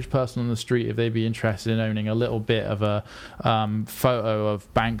ask the average person on the street if they'd be interested in owning a little bit of a photo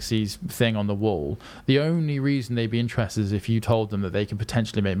of Banksy's thing on the wall, the only reason they'd be interested is if you told them that they could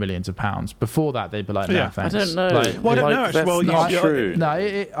potentially make millions of pounds. Before that, they'd be like, no, thanks. I don't know. I don't know. That's not true. No,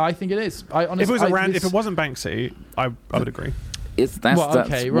 I think it is. Honestly, if it wasn't Banksy, I would agree. That's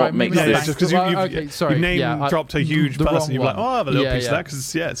what makes it. Just because you've name dropped a huge person, you're like, I have a little piece of that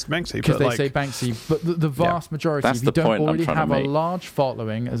because it's Banksy. Because they say Banksy, but the vast majority, if you don't already have a large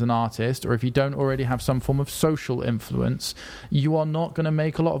following as an artist, or if you don't already have some form of social influence, you are not going to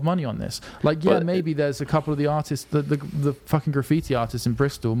make a lot of money on this. Like, maybe there's a couple of the artists, the fucking graffiti artists in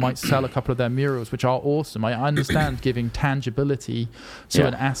Bristol might sell a couple of their murals, which are awesome. I understand giving tangibility to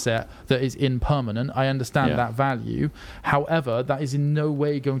an asset that is impermanent. I understand that value. However, that is in no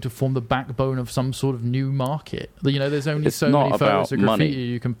way going to form the backbone of some sort of new market. There's only so many photos of graffiti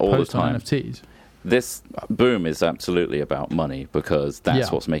you can post on NFTs. This boom is absolutely about money because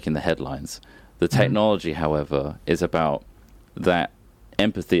that's what's making the headlines. The technology, however, is about that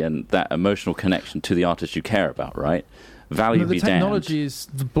empathy and that emotional connection to the artist you care about, right? Value be damned. The technology is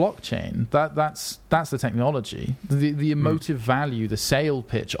the blockchain. That's the technology. The emotive value, the sale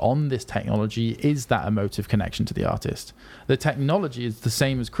pitch on this technology is that emotive connection to the artist. The technology is the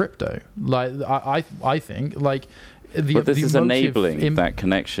same as crypto. Like, I think, like, but this is enabling that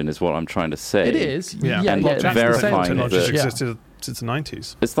connection, is what I'm trying to say. It is, and verifying that existed since the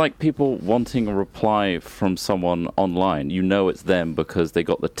 90s. It's like people wanting a reply from someone online. You know it's them because they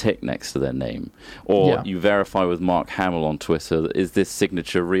got the tick next to their name. Or you verify with Mark Hamill on Twitter, is this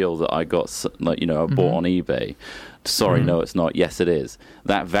signature real that I got, bought on eBay? Sorry, no, it's not. Yes, it is.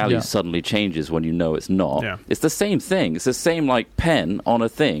 That value suddenly changes when you know it's not. Yeah. It's the same thing. It's the same like pen on a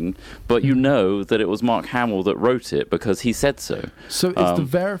thing, but you know that it was Mark Hamill that wrote it because he said so. So it's the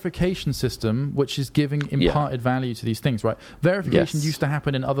verification system which is giving imparted value to these things, right? Verification used to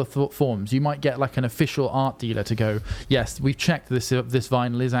happen in other forms. You might get like an official art dealer to go, yes, we've checked this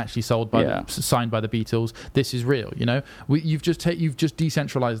vinyl is actually sold by signed by the Beatles. This is real. You've just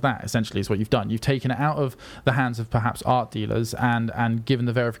decentralized that. Essentially, is what you've done. You've taken it out of the hands of perhaps art dealers and given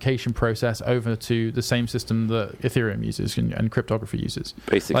the verification process over to the same system that Ethereum uses and cryptography uses.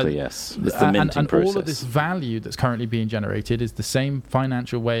 Basically, yes. It's the minting process. All of this value that's currently being generated is the same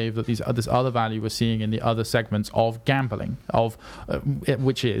financial wave that this other value we're seeing in the other segments of gambling,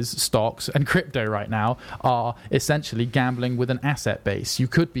 which is stocks and crypto right now are essentially gambling with an asset base. You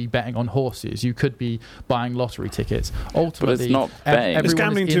could be betting on horses. You could be buying lottery tickets. Ultimately, but it's not betting. It's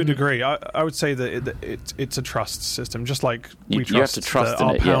gambling to a degree. I would say that it's a trust system, just like we trust that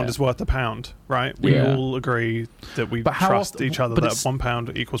our pound is worth a pound, right? We all agree that we trust each other, that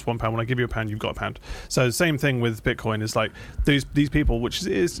 £1 equals £1. When I give you a pound, you've got a pound. So the same thing with Bitcoin is like these people, which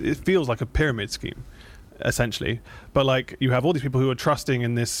it feels like a pyramid scheme, essentially. But like you have all these people who are trusting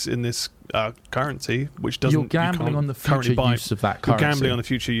in this currency, which doesn't. You're gambling on the future use of that currency. You're gambling on the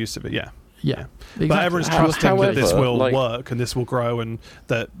future use of it. Yeah. Exactly. But everyone's trusting that this will work and this will grow and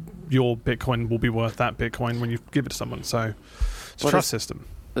that your Bitcoin will be worth that Bitcoin when you give it to someone. So it's a trust system.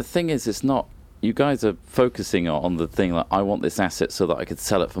 The thing is, it's not. You guys are focusing on the thing like, I want this asset so that I could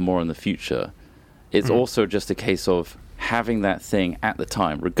sell it for more in the future. It's also just a case of having that thing at the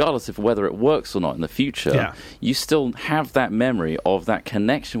time, regardless of whether it works or not in the future. You still have that memory of that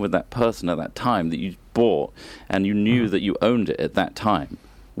connection with that person at that time that you bought and you knew that you owned it at that time.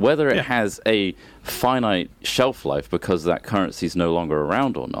 Whether it has a finite shelf life because that currency is no longer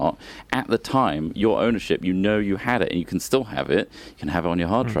around or not, at the time, your ownership, you had it and you can still have it. You can have it on your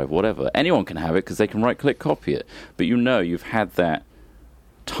hard drive, whatever. Anyone can have it because they can right-click copy it. But you've had that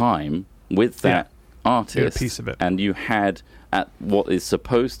time with that artist, a piece of it. And you had at what is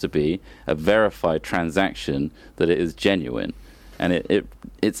supposed to be a verified transaction that it is genuine. And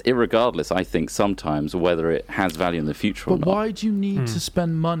it's irregardless, I think, sometimes whether it has value in the future or not. But why do you need to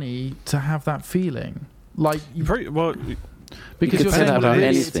spend money to have that feeling? Like, because you're saying about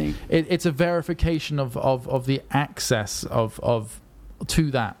anything. It's a verification of the access of to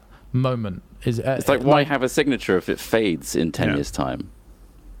that moment. It's like why have a signature if it fades in 10 years' time?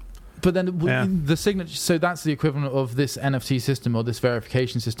 But then the signature, so that's the equivalent of this NFT system or this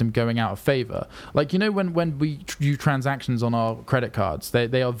verification system going out of favor. Like, when we do transactions on our credit cards,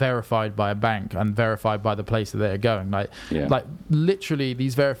 they are verified by a bank and verified by the place that they are going. Like literally,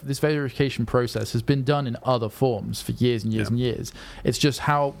 this verification process has been done in other forms for years and years and years. It's just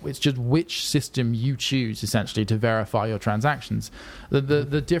which system you choose essentially to verify your transactions.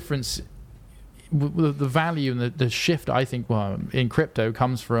 The difference. The value and the shift, I think, in crypto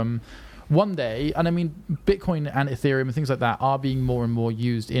comes from one day, and I mean, Bitcoin and Ethereum and things like that are being more and more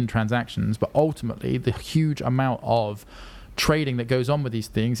used in transactions, but ultimately the huge amount of trading that goes on with these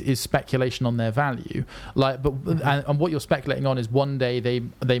things is speculation on their value. And what you're speculating on is one day they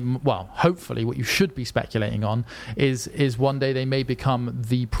hopefully what you should be speculating on is one day they may become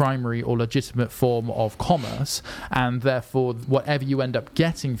the primary or legitimate form of commerce, and therefore whatever you end up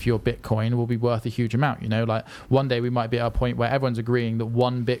getting for your Bitcoin will be worth a huge amount. Like one day we might be at a point where everyone's agreeing that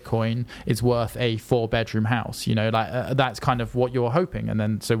one Bitcoin is worth a 4-bedroom house. That's kind of what you're hoping, and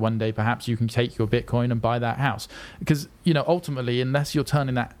then so one day perhaps you can take your Bitcoin and buy that house because ultimately, unless you're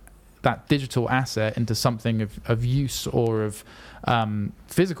turning that digital asset into something of use or of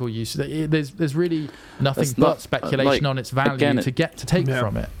physical use, there's really nothing but speculation on its value to take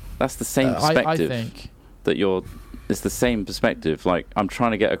from it. That's the same perspective. I think it's the same perspective. Like I'm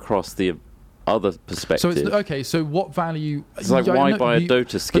trying to get across the other perspective. So what value? It's like why buy a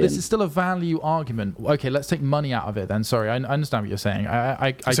Dota skin? But this is still a value argument. Okay, let's take money out of it then. Sorry, I understand what you're saying.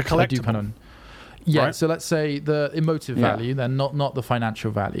 It's a collectible. I do kind of. Yeah, right? So let's say the emotive value, then not the financial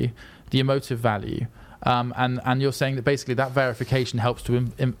value, the emotive value. And you're saying that basically that verification helps to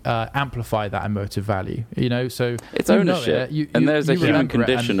amplify that emotive value, so it's ownership. And there's a human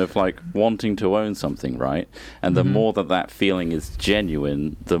condition of like wanting to own something, right? And the more that feeling is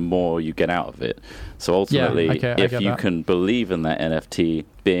genuine, the more you get out of it. So ultimately, if you can believe in that NFT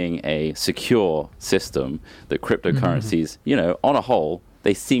being a secure system, that cryptocurrencies, on a whole,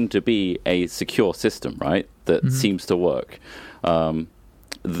 they seem to be a secure system, right? that seems to work.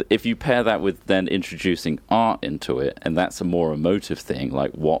 If you pair that with then introducing art into it, and that's a more emotive thing,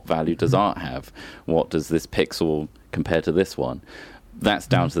 like what value does art have? What does this pixel compare to this one? That's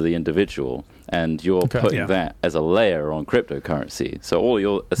down to the individual, and you're putting that as a layer on cryptocurrency. So all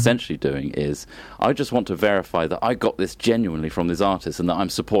you're essentially doing is, I just want to verify that I got this genuinely from this artist and that I'm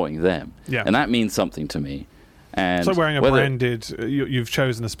supporting them. Yeah. And that means something to me. And so wearing a branded, you've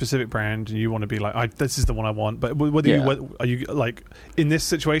chosen a specific brand and you want to be like, this is the one I want. But whether are you like, in this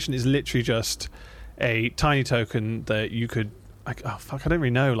situation, is literally just a tiny token that you could, like, oh fuck, I don't really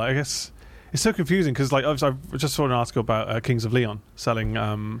know. Like, I guess it's so confusing because like I just saw an article about Kings of Leon selling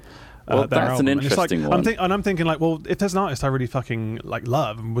well, their that's album. an interesting one. I'm thinking like, well, if there's an artist I really fucking like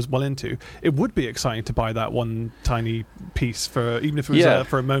love and was well into, it would be exciting to buy that one tiny piece for, even if it was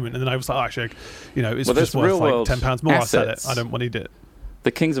for a moment. And then I was like, oh, actually, you know, it's just worth like £10 more. Assets. I'll sell it. I don't need it.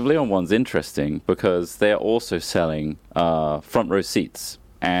 The Kings of Leon one's interesting because they're also selling front row seats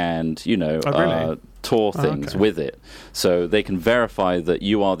and, you know, tour things with it. So they can verify that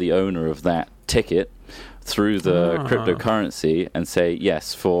you are the owner of that ticket through the cryptocurrency and say,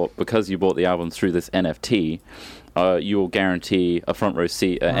 yes, because you bought the album through this NFT, you will guarantee a front row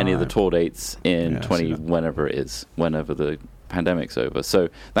seat at any of the tour dates in whenever the pandemic's over. So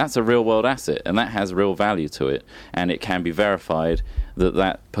that's a real world asset, and that has real value to it, and it can be verified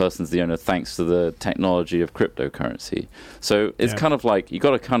that person's the owner thanks to the technology of cryptocurrency. So it's kind of like, you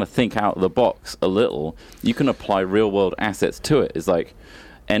got to kind of think out of the box a little. You can apply real world assets to it. It's like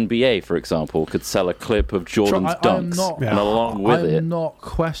NBA, for example, could sell a clip of Jordan's dunks, and along with I'm not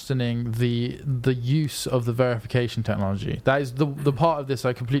questioning the use of the verification technology. That is the part of this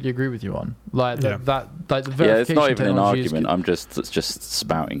I completely agree with you on. Like the verification. Yeah, it's not even an argument. I'm just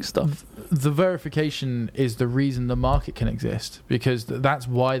spouting stuff. The verification is the reason the market can exist, because that's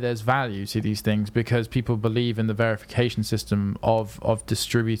why there's value to these things, because people believe in the verification system of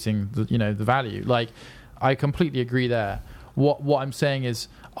distributing the value. Like, I completely agree there. What I'm saying is,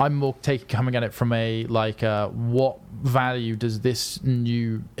 I'm more coming at it from a what value does this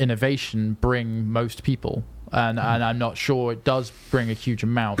new innovation bring most people, and I'm not sure it does bring a huge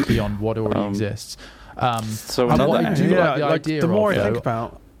amount beyond what already exists. So what I do like the like, idea the more of, I think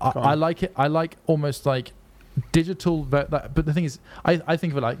about, I like it. I like almost like digital, but the thing is, I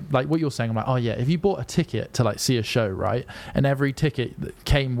think of it like what you're saying. I'm like, oh yeah, if you bought a ticket to like see a show, right, and every ticket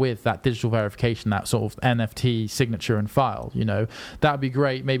came with that digital verification, that sort of NFT signature and file, that would be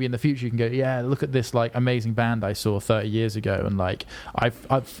great. Maybe in the future you can go, yeah, look at this like amazing band I saw 30 years ago, and like I've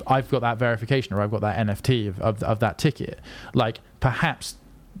got that verification, or I've got that NFT of that ticket. Like, perhaps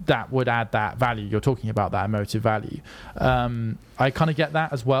that would add that value you're talking about, that emotive value. I kind of get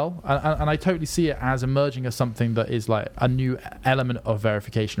that as well, and I totally see it as emerging as something that is like a new element of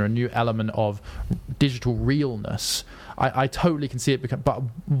verification, or a new element of digital realness. I totally can see it but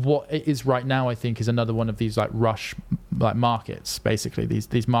what it is right now, I think, is another one of these like rush like markets, basically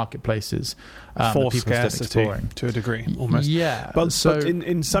these marketplaces for scarcity to a degree, almost. Yeah, but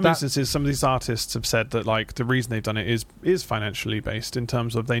in some instances, some of these artists have said that like the reason they've done it is financially based, in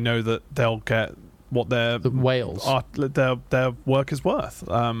terms of they know that they'll get what their work is worth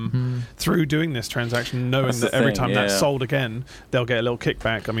through doing this transaction, knowing that every time that's sold again, they'll get a little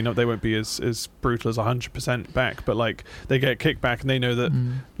kickback. I mean, they won't be as brutal as 100% back, but like they get a kickback, and they know that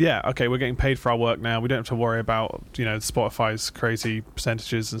we're getting paid for our work now. We don't have to worry about Spotify's crazy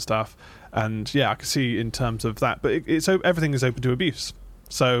percentages and stuff. And I can see in terms of that, but everything is open to abuse.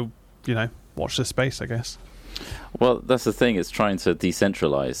 So watch this space, I guess. Well, that's the thing, is trying to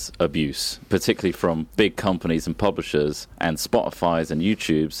decentralize abuse, particularly from big companies and publishers and Spotify's and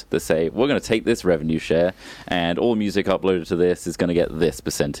YouTube's that say, we're going to take this revenue share and all music uploaded to this is going to get this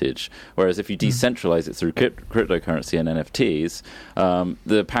percentage. Whereas if you decentralize it through cryptocurrency and NFTs,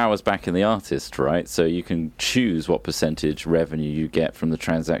 the power's back in the artist, right? So you can choose what percentage revenue you get from the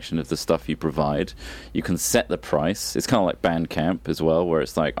transaction of the stuff you provide. You can set the price. It's kind of like Bandcamp as well, where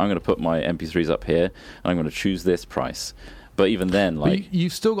it's like, I'm going to put my MP3s up here and I'm going to choose this price. But even then, like,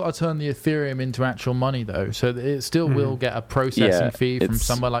 you've still got to turn the Ethereum into actual money, though. So it still will get a processing fee from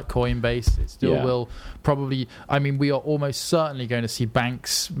somewhere like Coinbase. It still will probably. I mean, we are almost certainly going to see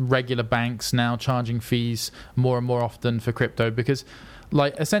regular banks now charging fees more and more often for crypto, because,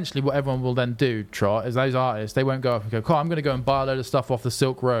 like, essentially what everyone will then do, Trot, is those artists, they won't go up and go, I'm going to go and buy a load of stuff off the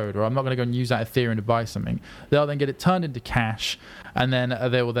Silk Road, or I'm not going to go and use that Ethereum to buy something. They'll then get it turned into cash, and then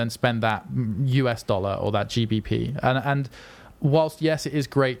they will then spend that US dollar or that GBP. And whilst yes, it is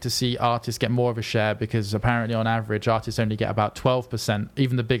great to see artists get more of a share, because apparently on average artists only get about 12%,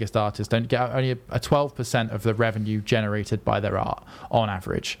 even the biggest artists don't get only a 12% of the revenue generated by their art on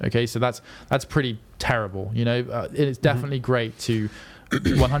average. Okay, so that's pretty terrible. It's definitely great to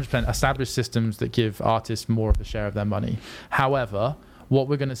 100% establish systems that give artists more of a share of their money. However, what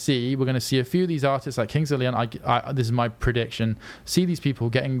we're going to see a few of these artists like Kings of Leon. This is my prediction. See these people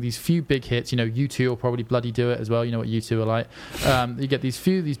getting these few big hits. U2 will probably bloody do it as well. You know what U2 are like. You get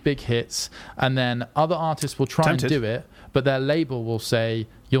these big hits, and then other artists will try and do it, but their label will say,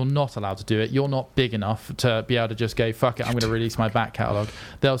 you're not allowed to do it. You're not big enough to be able to just go, fuck it, I'm going to release my back catalogue.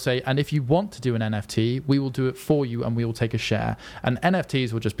 They'll say, and if you want to do an NFT, we will do it for you and we will take a share. And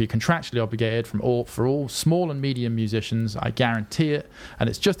NFTs will just be contractually obligated for all small and medium musicians. I guarantee it. And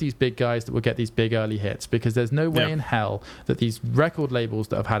it's just these big guys that will get these big early hits, because there's no way in hell that these record labels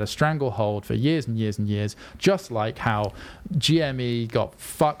that have had a stranglehold for years and years and years, just like how GME got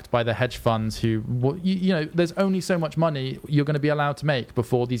fucked by the hedge funds who, there's only so much money you're going to be allowed to make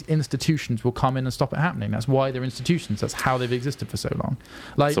before these institutions will come in and stop it happening. That's why they're institutions. That's how they've existed for so long.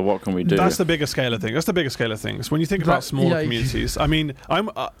 So what can we do? That's the bigger scale of things. When you think about smaller communities, I mean,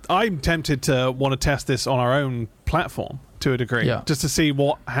 I'm tempted to want to test this on our own platform to a degree, just to see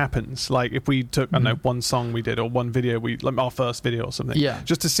what happens. Like if we took, I don't know, one song we did or one video like our first video or something,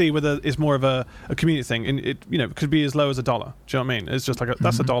 just to see whether it's more of a community thing. And it could be as low as $1. Do you know what I mean? It's just like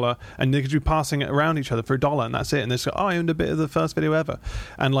that's $1, and they could be passing it around each other for $1, and that's it. And they say, I owned a bit of the first video ever,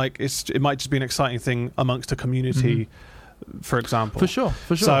 and like it might just be an exciting thing amongst a community. For example, for sure.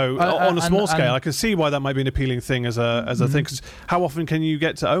 So on a small scale, I can see why that might be an appealing thing as a thing. 'Cause how often can you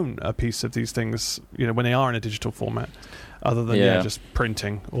get to own a piece of these things? When they are in a digital format, other than just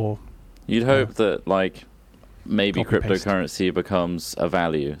printing or. You'd hope that maybe cryptocurrency becomes a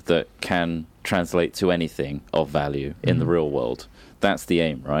value that can translate to anything of value in the real world. That's the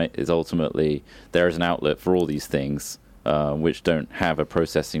aim, right? Is ultimately there is an outlet for all these things. Which don't have a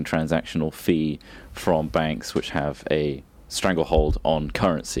processing transactional fee from banks, which have a stranglehold on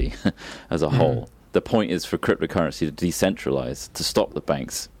currency as a whole. The point is for cryptocurrency to decentralize, to stop the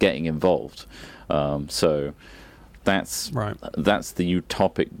banks getting involved. So that's the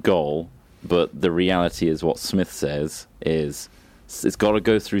utopic goal. But the reality is what Smith says is it's got to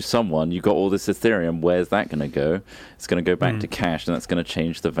go through someone. You've got all this Ethereum. Where's that going to go? It's going to go back to cash, and that's going to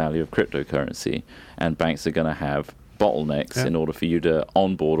change the value of cryptocurrency. And banks are going to have bottlenecks in order for you to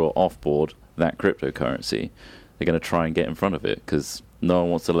onboard or offboard that cryptocurrency. They're going to try and get in front of it because no one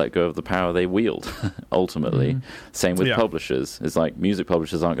wants to let go of the power they wield, ultimately. Same with publishers. It's like music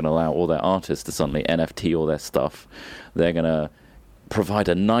publishers aren't going to allow all their artists to suddenly NFT all their stuff. They're going to provide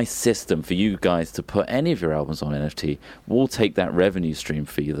a nice system for you guys to put any of your albums on NFT. We'll take that revenue stream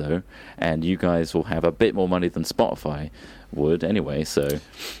fee, though, and you guys will have a bit more money than Spotify would anyway, so...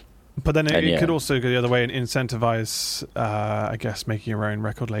 But then it could also go the other way and incentivize, I guess, making your own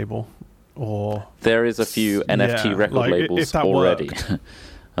record label. Or there is a few NFT record labels already,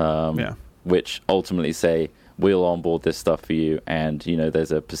 which ultimately say, we'll onboard this stuff for you, and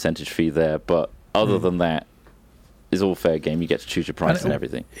there's a percentage fee there. But other than that, it's all fair game. You get to choose your price and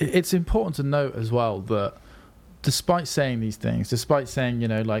everything. It's important to note as well that despite saying these things, despite saying,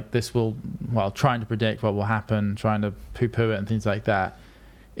 this will, trying to predict what will happen, trying to poo-poo it and things like that,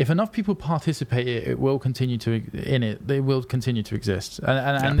 if enough people participate, it will continue to they will continue to exist,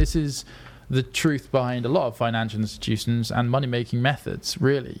 and this is the truth behind a lot of financial institutions and money making methods.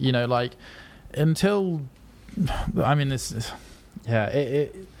 Really, until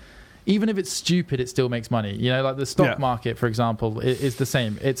even if it's stupid, it still makes money. Like the stock market, for example, is the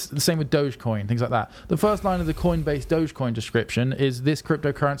same. It's the same with Dogecoin, things like that. The first line of the Coinbase Dogecoin description is this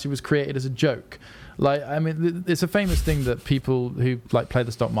cryptocurrency was created as a joke. It's a famous thing that people who play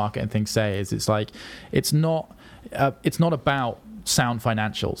the stock market and things say is it's not about sound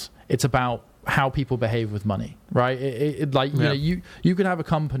financials. It's about how people behave with money, right? You could have a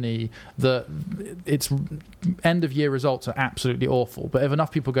company that its end of year results are absolutely awful, but if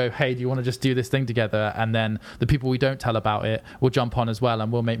enough people go, hey, do you want to just do this thing together, and then the people we don't tell about it will jump on as well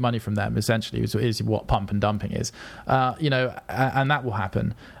and we'll make money from them, essentially is what pump and dumping is, and that will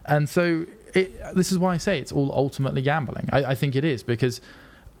happen. And so this is why I say it's all ultimately gambling. I think it is, because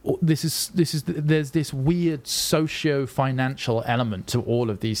there's this weird socio-financial element to all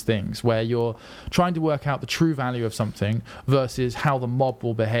of these things where you're trying to work out the true value of something versus how the mob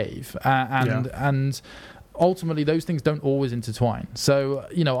will behave, and ultimately those things don't always intertwine. So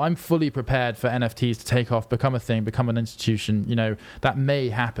I'm fully prepared for NFTs to take off, become a thing, become an institution. That may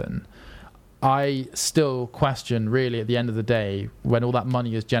happen. I still question, really, at the end of the day, when all that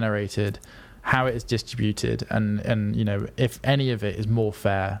money is generated, how it is distributed, and you know, if any of it is more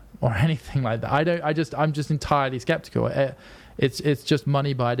fair or anything like that. I'm just entirely skeptical. It's just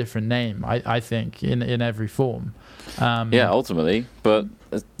money by a different name, I think, in every form. Ultimately, but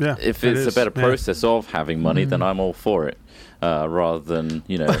if it's a better process of having money, then I'm all for it. Rather than,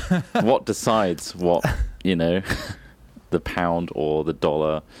 you know, what decides what, you know, the pound or the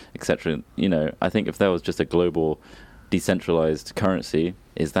dollar, etc. You know, I think if there was just a global decentralized currency,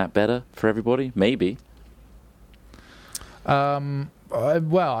 is that better for everybody? Maybe. Well,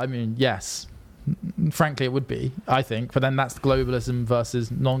 I mean, yes. Frankly, it would be, I think. But then that's globalism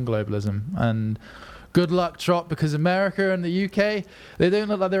versus non-globalism. And good luck, Trot, because America and the UK, they don't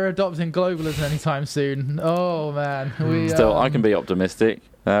look like they're adopting globalism anytime soon. Oh, man. Still, I can be optimistic.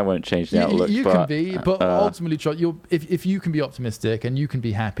 That won't change the outlook. You can be, but ultimately, Trot, if you can be optimistic and you can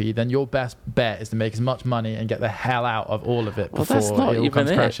be happy, then your best bet is to make as much money and get the hell out of all of it before it all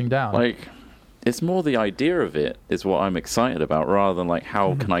comes crashing down. Like, it's more the idea of it is what I'm excited about, rather than like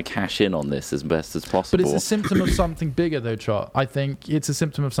how can I cash in on this as best as possible. But it's a symptom of something bigger, though, Trot. I think it's a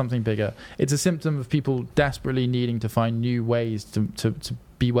symptom of something bigger. It's a symptom of people desperately needing to find new ways to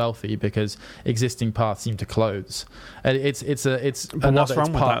be wealthy because existing paths seem to close. And it's but what's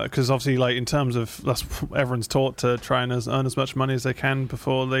wrong with that? Because obviously, like, in terms of everyone's taught to try and earn as much money as they can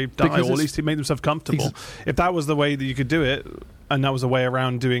before they die, or at least to make themselves comfortable. If that was the way that you could do it, and that was a way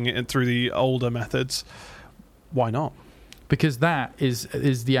around doing it through the older methods, why not? Because that is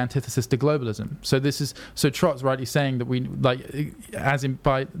the antithesis to globalism. So Trot's rightly saying that we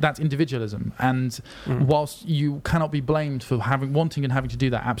that's individualism, and whilst you cannot be blamed for wanting and having to do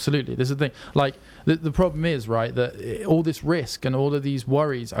that, absolutely. This is the thing. Like the problem is, right, that all this risk and all of these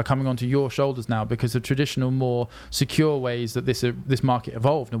worries are coming onto your shoulders now because the traditional, more secure ways that this market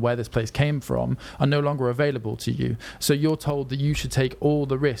evolved and where this place came from are no longer available to you. So you're told that you should take all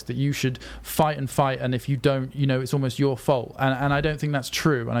the risk, that you should fight, and if you don't, you know, it's almost your fault. And I don't think that's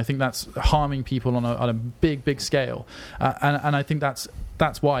true, and I think that's harming people on a big scale, and I think that's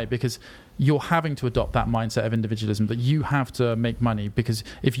why, because you're having to adopt that mindset of individualism, that you have to make money, because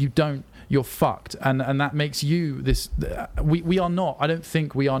if you don't, you're fucked, and that makes you this. We are not. I don't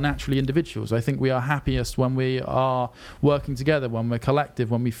think we are naturally individuals. I think we are happiest when we are working together, when we're collective,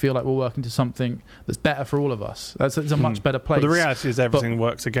 when we feel like we're working to something that's better for all of us. It's a much better place. But the reality is everything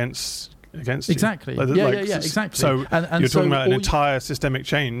works against exactly you. Exactly. So and you're talking about an entire systemic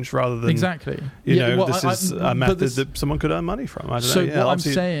change rather than this is a method that someone could earn money from. I don't know. What I'm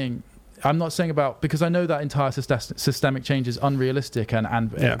saying, I'm not saying about, because I know that entire systemic change is unrealistic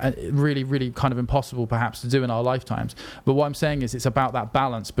and really, really kind of impossible perhaps to do in our lifetimes. But what I'm saying is it's about that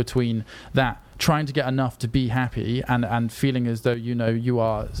balance between that trying to get enough to be happy and feeling as though, you know, you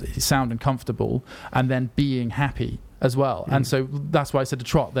are sound and comfortable, and then being happy as well. And so that's why I said to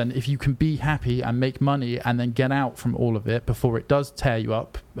Trot, then if you can be happy and make money and then get out from all of it before it does tear you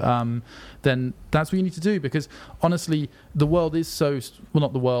up, then that's what you need to do. Because honestly, the world is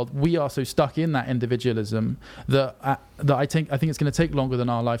not the world, we are so stuck in that individualism that I think it's going to take longer than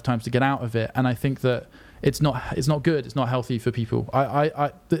our lifetimes to get out of it. And I think that it's not good, it's not healthy for people.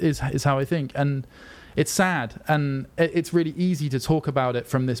 That is how I think. And it's sad, and it's really easy to talk about it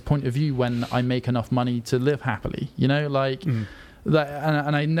from this point of view when I make enough money to live happily, you know, like that.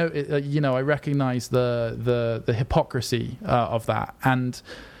 And I know, I recognize the hypocrisy of that, and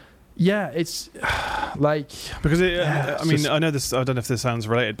it's like, because I know this. I don't know if this sounds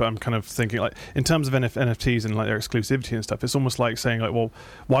related, but I'm kind of thinking, like, in terms of NFTs and like their exclusivity and stuff, it's almost like saying, like, well,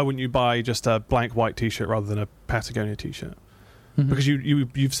 why wouldn't you buy just a blank white T-shirt rather than a Patagonia T-shirt? Because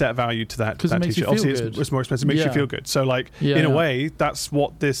you've set value to that T-shirt. Obviously, it's more expensive. It makes you feel good. So, like, in a way, that's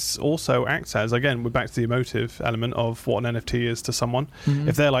what this also acts as. Again, we're back to the emotive element of what an NFT is to someone.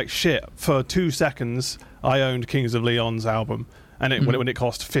 If they're like, shit, for 2 seconds, I owned Kings of Leon's album, and when it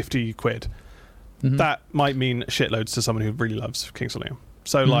cost 50 quid, that might mean shitloads to someone who really loves Kings of Leon.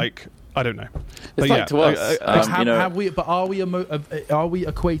 So, like, I don't know. It's like to us. Are we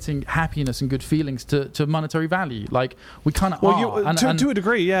equating happiness and good feelings to monetary value? Like, we kind of are. To a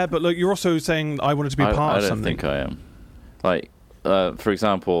degree, yeah. But look, you're also saying I wanted to be part of something. I don't think I am. Like, for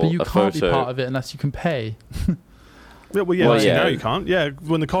example, but you can't be part of it unless you can pay. No, you can't. Yeah,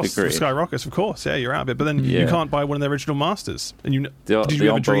 when the cost skyrockets, of course. Yeah, you're out of it. But then you can't buy one of their original masters. And did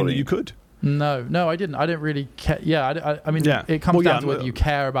you ever dream that you could? No, I didn't. I don't really care. Yeah, I mean, it comes down to whether you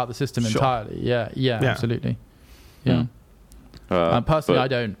care about the system entirely. Yeah, absolutely. Yeah. Personally, I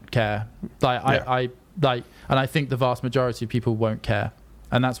don't care. I and I think the vast majority of people won't care,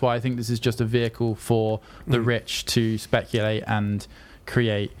 and that's why I think this is just a vehicle for the rich to speculate and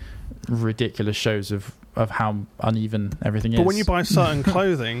create ridiculous shows of how uneven everything is. But when you buy certain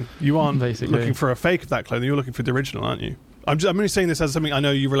clothing, you aren't looking for a fake of that clothing. You're looking for the original, aren't you? I'm only saying this as something I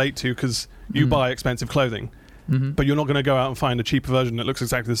know you relate to because you buy expensive clothing, but you're not going to go out and find a cheaper version that looks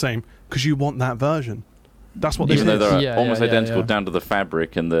exactly the same because you want that version. That's what this is. Even though they're almost identical down to the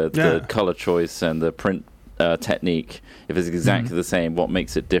fabric and the color choice and the print technique, if it's exactly the same, what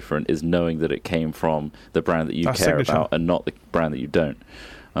makes it different is knowing that it came from the brand that you care about and not the brand that you don't.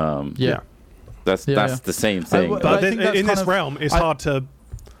 That's the same thing. But in this realm, it's hard to...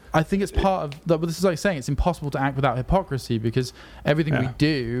 I think it's part of... But this is like saying it's impossible to act without hypocrisy because everything we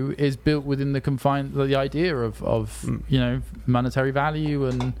do is built within the idea of monetary value,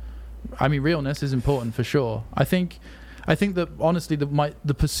 and I mean realness is important for sure. I think that honestly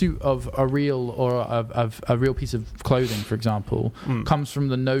the pursuit of a real or of a real piece of clothing, for example, comes from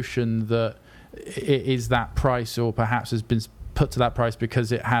the notion that it is that price, or perhaps has been put to that price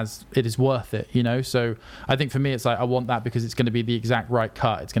because it is worth it, so I think for me it's like I want that because it's going to be the exact right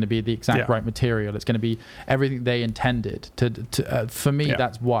cut, it's going to be the exact right material, it's going to be everything they intended to for me.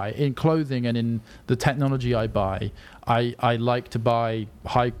 That's why in clothing and in the technology I buy, I like to buy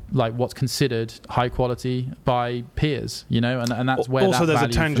what's considered high quality by peers, and that's where also that there's a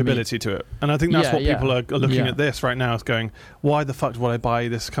tangibility to it, and I think that's what people are looking at this right now is going, why the fuck would I buy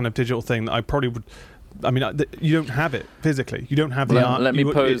this kind of digital thing that I probably would... I mean, you don't have it physically. You don't have the art. Let me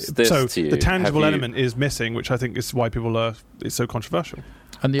pose this to you. The tangible element is missing, which I think is why it's so controversial.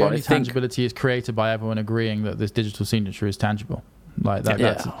 And the only tangibility is created by everyone agreeing that this digital signature is tangible. Like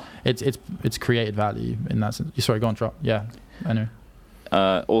that, it's created value in that sense. Sorry, go on, Trot. Yeah, anyway.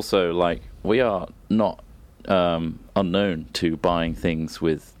 Also, like, we are not unknown to buying things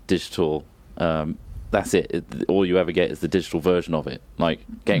with digital. That's it. All you ever get is the digital version of it. Like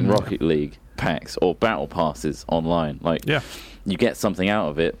getting Rocket League packs or battle passes online. Like, you get something out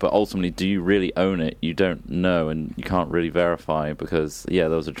of it, but ultimately, do you really own it? You don't know, and you can't really verify because there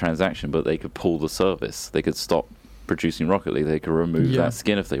was a transaction, but they could pull the service. They could stop producing Rocket League. They could remove that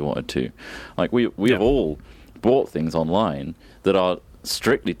skin if they wanted to. Like, we have all bought things online that are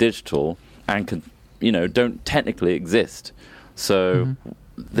strictly digital and don't technically exist. So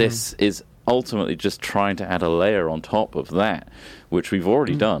this is ultimately just trying to add a layer on top of that, which we've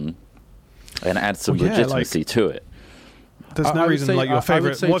already done, and add some legitimacy to it. There's no reason, like your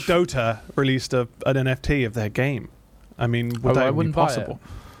favorite. What Dota released an NFT of their game? I mean, would that be possible?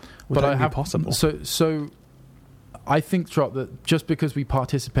 Would that be possible? So I think, Trot, that just because we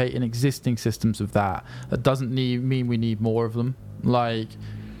participate in existing systems of that doesn't mean we need more of them. Like,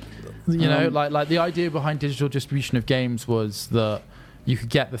 like the idea behind digital distribution of games was that you could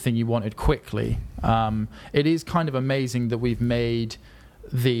get the thing you wanted quickly. It is kind of amazing that we've made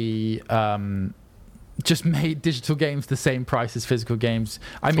made digital games the same price as physical games.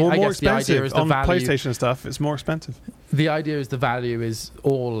 I mean, I guess the idea is the value. On PlayStation stuff, it's more expensive. The idea is the value is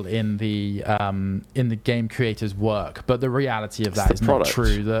all in the game creator's work, but the reality of that is not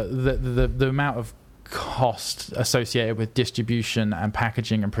true. The amount of cost associated with distribution and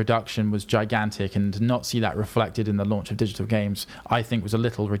packaging and production was gigantic, and to not see that reflected in the launch of digital games, I think, was a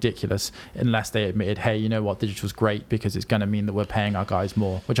little ridiculous, unless they admitted, hey, you know what, digital's great because it's going to mean that we're paying our guys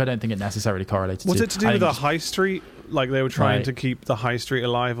more, which I don't think it necessarily correlated Was it to do with the high street? Like they were trying to keep the high street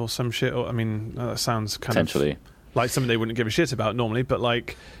alive or some shit? Or, I mean, that sounds kind of... like something they wouldn't give a shit about normally, but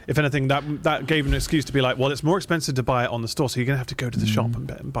like, if anything, that gave an excuse to be like, well, it's more expensive to buy it on the store, so you're going to have to go to the shop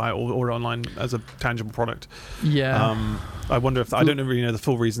and buy it or online as a tangible product. Yeah. I wonder if I don't really know the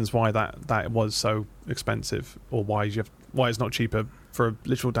full reasons why that was so expensive, or why it's not cheaper for a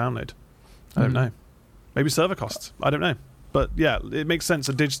literal download. I don't know. Maybe server costs. I don't know. But yeah, it makes sense.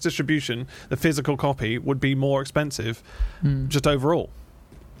 A distribution, the physical copy, would be more expensive just overall.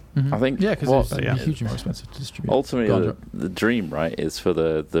 I think because it's hugely more expensive to distribute. Ultimately, the dream, right, is for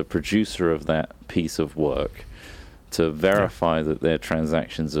the producer of that piece of work to verify that their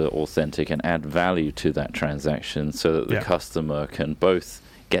transactions are authentic and add value to that transaction, so that the customer can both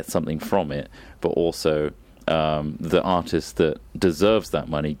get something from it, but also the artist that deserves that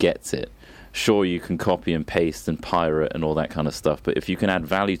money gets it. Sure, you can copy and paste and pirate and all that kind of stuff, but if you can add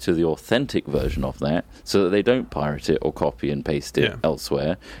value to the authentic version of that so that they don't pirate it or copy and paste it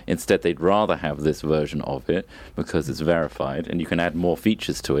elsewhere, instead they'd rather have this version of it because it's verified and you can add more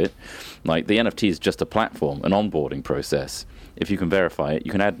features to it. Like the NFT is just a platform, an onboarding process. If you can verify it,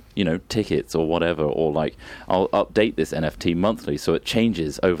 you can add, tickets or whatever, or like, I'll update this NFT monthly so it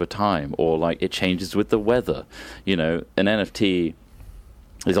changes over time, or like it changes with the weather. An NFT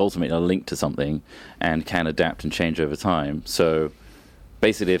is ultimately a link to something and can adapt and change over time. So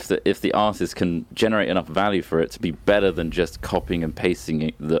basically, if the artist can generate enough value for it to be better than just copying and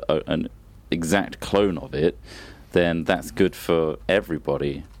pasting exact clone of it, then that's good for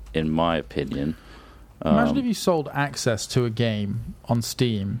everybody, in my opinion. Imagine if you sold access to a game on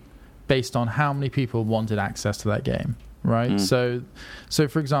Steam based on how many people wanted access to that game, right? So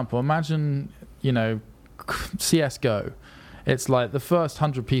for example, imagine, CSGO. It's like the first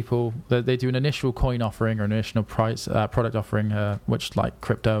 100 people, they do an initial coin offering or an initial price product offering, which like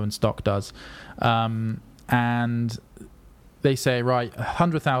crypto and stock does. And they say, right,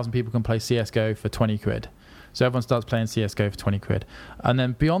 100,000 people can play CSGO for 20 quid. So everyone starts playing CSGO for 20 quid. And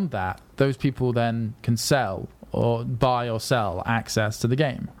then beyond that, those people then can sell or buy or sell access to the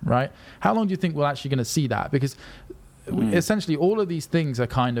game, right? How long do you think we're actually going to see that? Because essentially all of these things are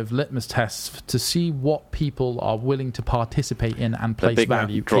kind of litmus tests to see what people are willing to participate in and place big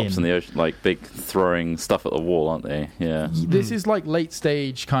value drops in the ocean, like big throwing stuff at the wall, aren't they? Yeah. This is like late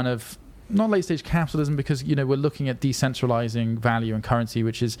stage kind of, not late stage capitalism, because we're looking at decentralizing value and currency,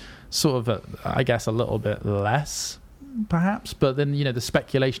 which is sort of I guess a little bit less perhaps, but then the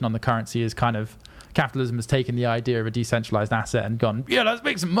speculation on the currency is kind of, capitalism has taken the idea of a decentralized asset and gone, yeah, let's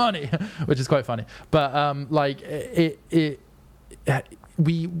make some money, which is quite funny. But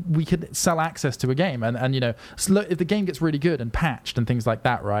we could sell access to a game, and if the game gets really good and patched and things like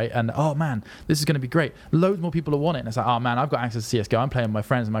that, right? And oh man, this is going to be great. Loads more people will want it. And it's like, oh man, I've got access to CS:GO. I'm playing with my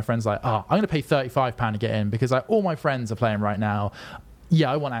friends, and my friends like, oh, I'm going to pay £35 to get in because all my friends are playing right now. Yeah,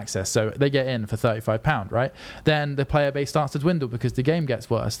 I want access, so they get in for £35, right? Then the player base starts to dwindle because the game gets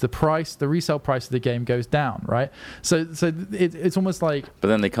worse. The resale price of the game goes down, right? So it's almost like. But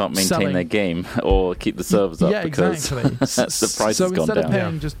then they can't maintain their game or keep the servers up because exactly. the price has gone down. So instead of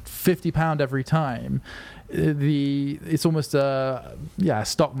paying just £50 every time, it's almost a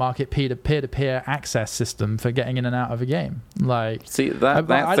stock market peer-to-peer access system for getting in and out of a game. Like, see, that's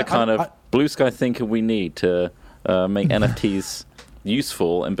the kind of blue sky thinking we need to make NFTs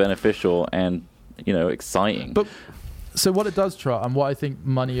useful and beneficial and exciting. But so what it does, Trot, and what I think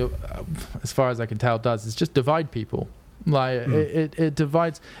money, as far as I can tell, does is just divide people. Like it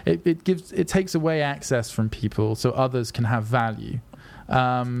divides, it takes away access from people so others can have value.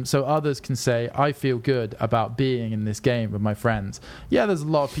 So others can say, I feel good about being in this game with my friends. Yeah, there's a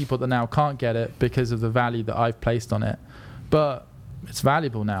lot of people that now can't get it because of the value that I've placed on it, but it's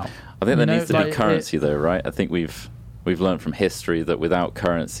valuable now. I think there needs to be currency though, right? I think we've learned from history that without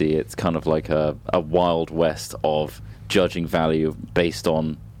currency, it's kind of like a wild west of judging value based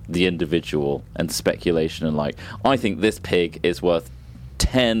on the individual and speculation and like, I think this pig is worth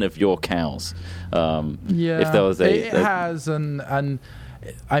 10 of your cows. If there was it has, and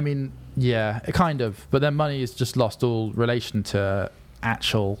I mean, yeah, kind of. But then money has just lost all relation to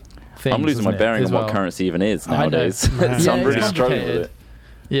actual things. I'm losing my bearing on what currency even is nowadays. So I'm really struggling with it.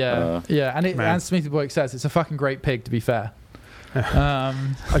 Yeah, and as Smithy Boy says, it's a fucking great pig, to be fair.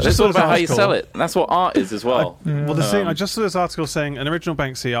 It's all about how you sell it. And that's what art is as well. I just saw this article saying an original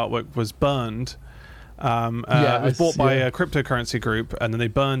Banksy artwork was burned. It was bought by a cryptocurrency group, and then they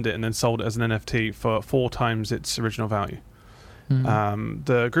burned it and then sold it as an NFT for 4 times its original value.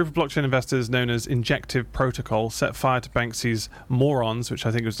 The group of blockchain investors known as Injective Protocol set fire to Banksy's Morons, which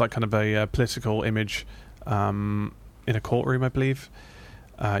I think was like kind of a political image in a courtroom, I believe.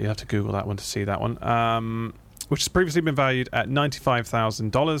 You have to Google that one to see that one, which has previously been valued at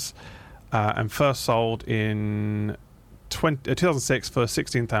 $95,000 and first sold in 2006 for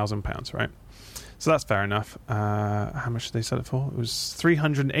 £16,000, right? So that's fair enough. How much did they sell it for? It was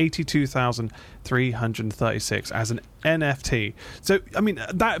 $382,336 as an NFT. So, I mean,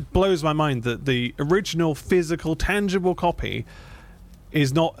 that blows my mind that the original physical, tangible copy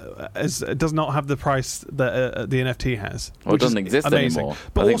does not have the price that the NFT has. Well, it doesn't exist anymore.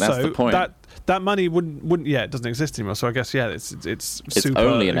 But I think also, that's the point. That money wouldn't. Yeah, it doesn't exist anymore. So I guess it's super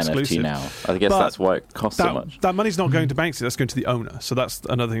only an exclusive. NFT now. I guess that's why it costs so much. That money's not going to Banksy. That's going to the owner. So that's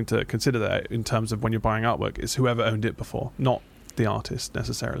another thing to consider there in terms of when you're buying artwork. Is whoever owned it before, not the artist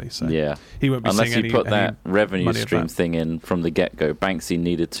necessarily. So yeah, he won't be unless seeing he put that revenue stream thing in from the get-go. Banksy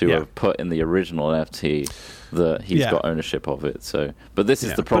needed to have put in the original NFT that he's got ownership of it. So, but this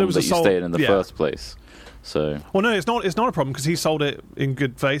is the problem that you stayed in the first place. So, well, no, it's not a problem because he sold it in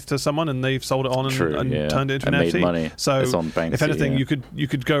good faith to someone, and they've sold it on and turned it into an NFT. Made money. So, it's on Banksy, if anything, you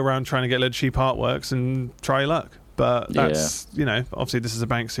could go around trying to get little cheap artworks and try your luck. But that's obviously this is a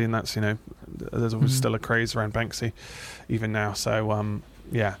Banksy, and that's there's always still a craze around Banksy, even now. So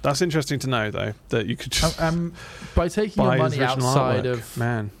that's interesting to know though that you could just by taking your money outside of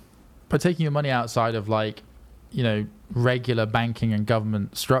by taking your money outside of like regular banking and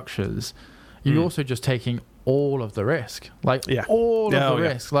government structures. You're also just taking all of the risk, risk.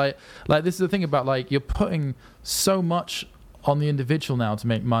 Like this is the thing about like you're putting so much on the individual now to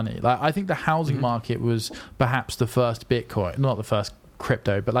make money. Like, I think the housing market was perhaps the first Bitcoin, not the first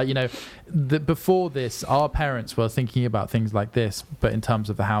crypto, but before this, our parents were thinking about things like this, but in terms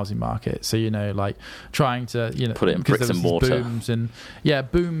of the housing market. So like trying to put it in bricks and mortar. Booms in the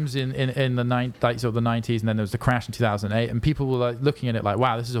the 90s, and then there was the crash in 2008, and people were like looking at it like,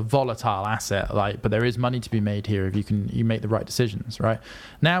 wow, this is a volatile asset, but there is money to be made here if you make the right decisions. Right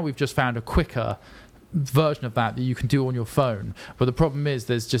now, we've just found a quicker version of that you can do on your phone, but the problem is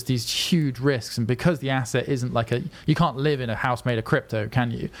there's just these huge risks, and because the asset isn't you can't live in a house made of crypto,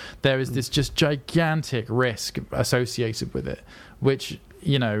 can you? There is this just gigantic risk associated with it, which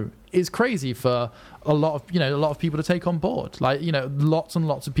is crazy for a lot of people to take on board. Lots and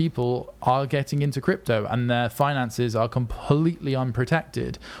lots of people are getting into crypto, and their finances are completely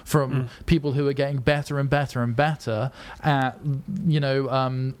unprotected from people who are getting better and better and better at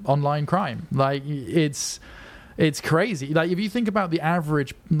online crime. It's crazy. If you think about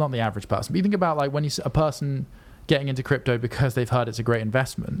not the average person, but you think about when a person getting into crypto because they've heard it's a great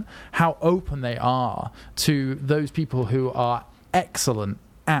investment, how open they are to those people who are excellent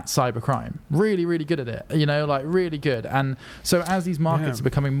at cybercrime, really, really good at it, really good. And so as these markets are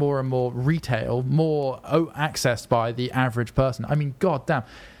becoming more and more retail, more accessed by the average person, I mean, god damn,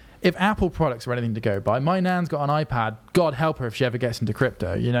 if Apple products are anything to go by, my nan's got an iPad, God help her if she ever gets into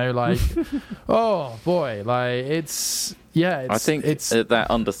crypto, oh boy, I think that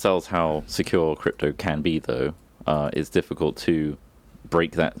undersells how secure crypto can be, though. It's difficult to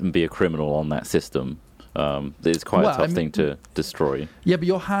break that and be a criminal on that system. It's quite a tough thing to destroy. Yeah, but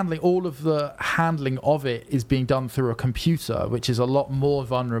all of the handling of it is being done through a computer, which is a lot more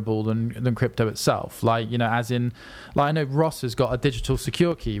vulnerable than crypto itself. I know Ross has got a digital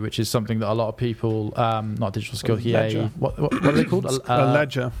secure key, which is something that a lot of people, not digital secure key, what are they called? A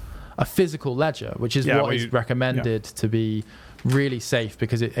ledger. A physical ledger, which is what is recommended to be really safe,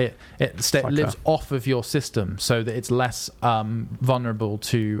 because it lives off of your system, so that it's less vulnerable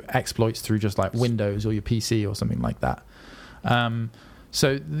to exploits through just Windows or your PC or something like that.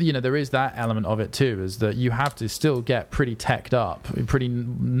 So there is that element of it too, is that you have to still get pretty teched up, pretty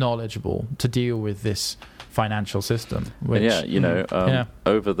knowledgeable to deal with this financial system. Which,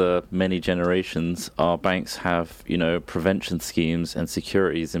 over the many generations, our banks have prevention schemes and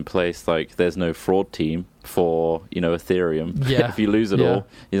securities in place. There's no fraud team for Ethereum. If you lose it all,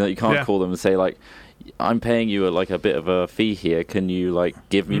 you can't call them and say I'm paying you a bit of a fee here, can you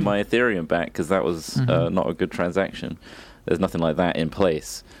give me my Ethereum back, because that was not a good transaction. There's nothing like that in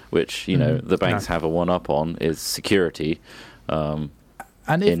place, which the banks have a one-up on, is security.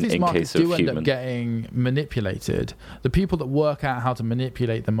 And if these markets do end up getting manipulated, the people that work out how to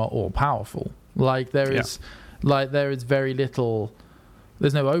manipulate them are all powerful. There is very little.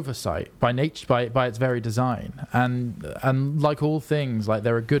 There's no oversight by nature, by its very design, and like all things,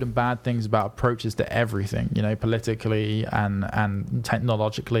 there are good and bad things about approaches to everything, politically and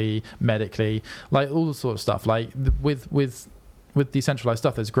technologically, medically, all the sort of stuff. With decentralized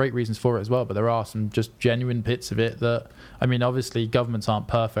stuff, there's great reasons for it as well, but there are some just genuine bits of it that, obviously governments aren't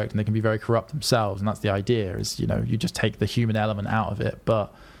perfect and they can be very corrupt themselves, and that's the idea, is you just take the human element out of it.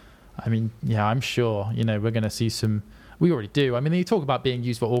 But I'm sure we're going to see some. We already do. You talk about being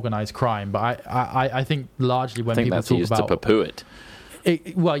used for organized crime, but I think largely when people talk about to poo-poo it.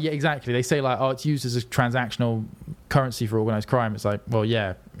 Well, yeah, exactly. They say it's used as a transactional currency for organized crime. It's it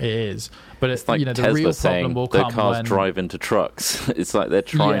is. But it's the Tesla real problem will come their cars when drive into trucks. It's they're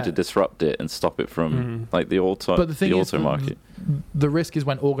trying to disrupt it and stop it from the auto market. The risk is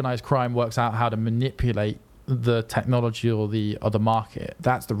when organized crime works out how to manipulate the technology or the market.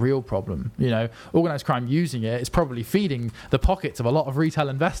 That's the real problem. Organized crime using it is probably feeding the pockets of a lot of retail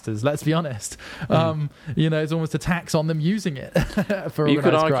investors, let's be honest. It's almost a tax on them using it for you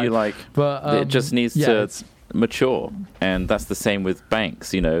could organized argue crime. But it just needs to mature, and that's the same with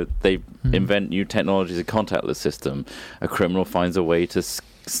banks. They invent new technologies, a contactless system. A criminal finds a way to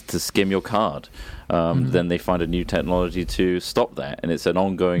skim your card. Then they find a new technology to stop that, and it's an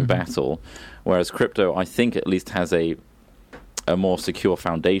ongoing battle. Whereas crypto, I think, at least has a more secure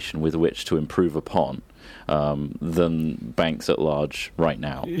foundation with which to improve upon than banks at large right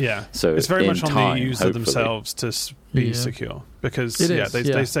now. Yeah, so it's very much on the user hopefully themselves to be secure, because they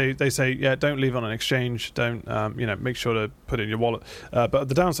say don't leave on an exchange, don't make sure to put it in your wallet. But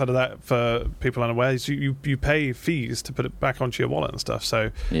the downside of that, for people unaware, is you pay fees to put it back onto your wallet and stuff.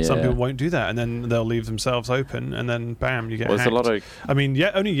 So some people won't do that, and then they'll leave themselves open, and then bam, you get hacked. A lot of...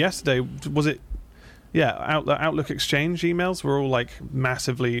 only yesterday was it. Yeah, Outlook Exchange emails were all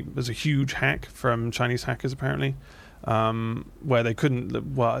massively. There's a huge hack from Chinese hackers apparently, where they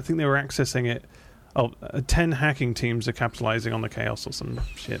couldn't. Well, I think they were accessing it 10 hacking teams are capitalizing on the chaos or some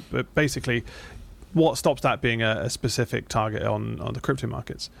shit. But basically, what stops that being a specific target on the crypto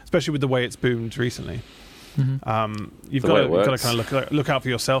markets, especially with the way it's boomed recently? You've got to kind of look out for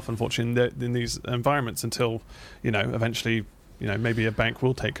yourself, unfortunately, in these environments until, eventually, maybe a bank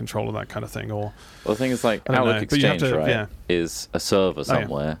will take control of that kind of thing. Or the thing is, like, Outlook Exchange, is a server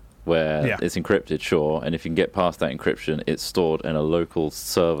somewhere where it's encrypted, sure, and if you can get past that encryption, it's stored in a local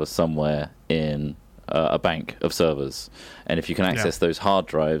server somewhere in a bank of servers, and if you can access those hard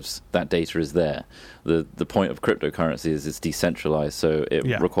drives, that data is there. The point of cryptocurrency is it's decentralized, so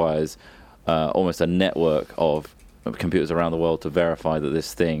it requires almost a network of computers around the world to verify that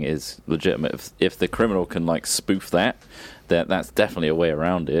this thing is legitimate. If the criminal can like spoof that's definitely a way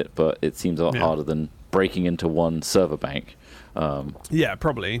around it, but it seems a lot harder than breaking into one server bank.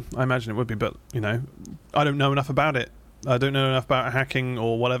 Probably. I imagine it would be, but I don't know enough about it. I don't know enough about hacking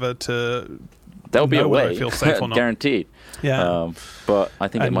or whatever to there'll be a way, I feel safe or not. Guaranteed. But I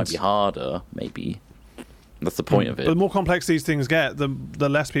think it might be harder, maybe. That's the point of it. The more complex these things get, the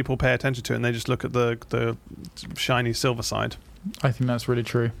less people pay attention to it, and they just look at the shiny silver side. I think that's really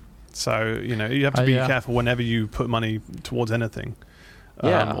true. So, you have to be careful whenever you put money towards anything.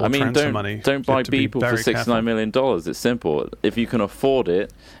 I mean, don't buy people for $69 million. It's simple. If you can afford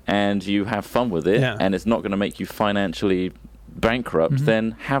it and you have fun with it, and it's not going to make you financially bankrupt,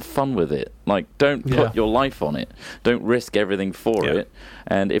 then have fun with it. Like, don't put your life on it. Don't risk everything for it.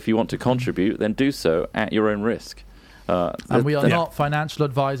 And if you want to contribute, then do so at your own risk. And we are not financial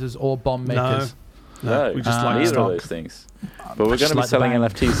advisors or bomb makers. No, we just like either of those things. But we're going to be selling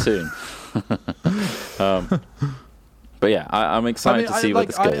NFTs soon. But yeah, I'm excited to see where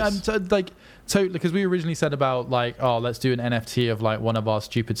this goes. Totally, because we originally said about let's do an NFT of like one of our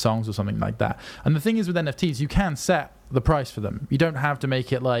stupid songs or something like that. And the thing is with NFTs, you can set the price for them. You don't have to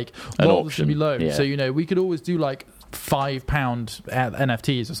make it like, well, this should be low. Yeah. So we could always do like £5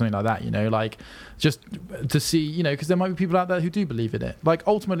 NFTs or something like that. Like just to see, because there might be people out there who do believe in it. Like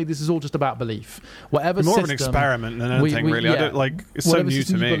ultimately, this is all just about belief. Whatever more system, of an experiment than anything, really. I don't like. It's so new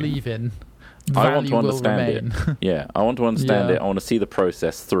to me. Believe in. I want to understand it. I want to understand it. I want to see the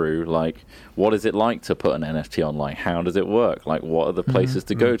process through. Like, what is it like to put an NFT online? How does it work? Like, what are the places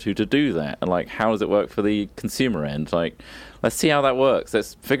to go to do that? And like, how does it work for the consumer end? Like, let's see how that works.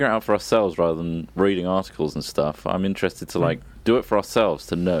 Let's figure it out for ourselves rather than reading articles and stuff. I'm interested to do it for ourselves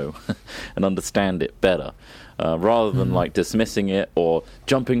to know and understand it better, rather than like dismissing it or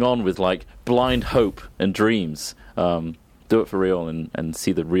jumping on with like blind hope and dreams. Do it for real and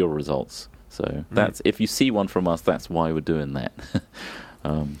see the real results. So that's if you see one from us, that's why we're doing that.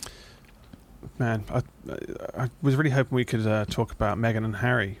 Man, I was really hoping we could talk about Meghan and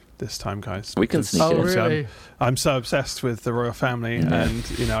Harry this time, guys. We can sneak in. Really? I'm so obsessed with the royal family,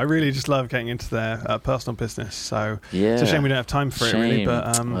 and I really just love getting into their personal business. So it's a shame we don't have time for it, really.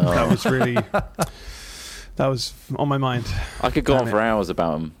 But that was really that was on my mind. I could go on for hours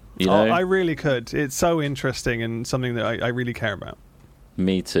about them. I really could. It's so interesting and something that I really care about.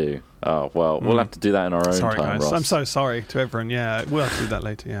 Me too. Oh, well, we'll have to do that in our own time, guys. Ross. I'm so sorry to everyone. Yeah, we'll have to do that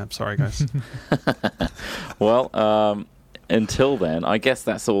later. Yeah, I'm sorry, guys. Well, until then, I guess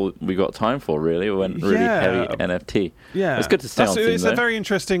that's all we got time for, really. We went really heavy NFT. Yeah. It's good to stay on theme, It's a very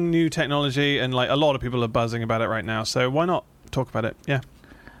interesting new technology, and like a lot of people are buzzing about it right now, so why not talk about it? Yeah.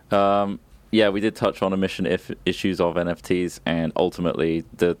 We did touch on emission issues of NFTs, and ultimately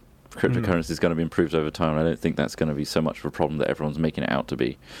the cryptocurrency is going to be improved over time. I don't think that's going to be so much of a problem that everyone's making it out to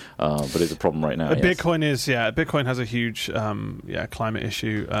be, but it's a problem right now. Bitcoin has a huge climate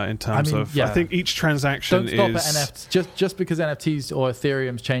issue in terms of. I think each transaction don't stop at NFTs just because NFTs or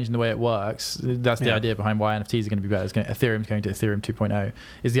Ethereum's changing the way it works. That's the idea behind why NFTs are going to be better. Ethereum's going to Ethereum 2.0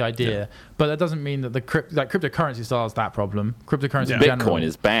 is the idea, but that doesn't mean that cryptocurrency still has that problem. Cryptocurrency, in general, Bitcoin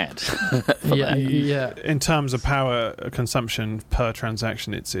is bad. In terms of power consumption per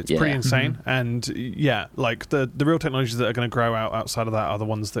transaction, it's pretty insane. And like the real technologies that are going to grow outside of that are the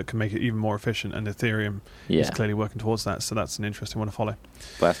ones that can make it even more efficient, and Ethereum is clearly working towards that, so that's an interesting one to follow.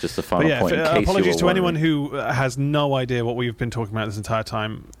 That's just the final point. Apologies to anyone who has no idea what we've been talking about this entire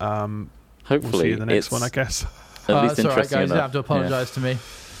time. Hopefully we'll see you the next one, I guess. At least it's all right, interesting guys. You enough. have to apologise to me.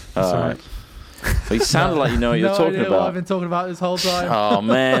 That's all right. But you sounded like you know what you're talking about. What I've been talking about this whole time. Oh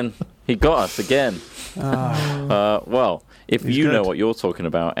man. He got us again. Well, if you know what you're talking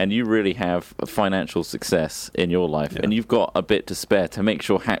about and you really have a financial success in your life and you've got a bit to spare to make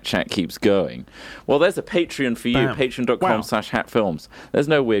sure Hat Chat keeps going, well, there's a Patreon for you, patreon.com/hatfilms. There's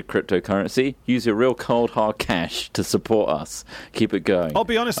no weird cryptocurrency. Use your real cold, hard cash to support us. Keep it going. I'll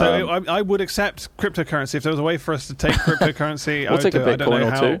be honest, though, I would accept cryptocurrency if there was a way for us to take cryptocurrency. We'll take a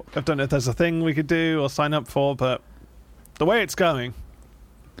Bitcoin or two. I don't know if there's a thing we could do or sign up for, but the way it's going...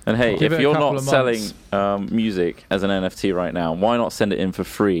 And hey, if you're not selling music as an NFT right now, why not send it in for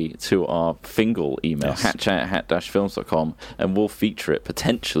free to our Fingal email, hatchat@hat-films.com, and we'll feature it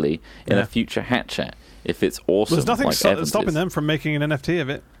potentially in a future Hat Chat if it's awesome. There's nothing stopping them from making an NFT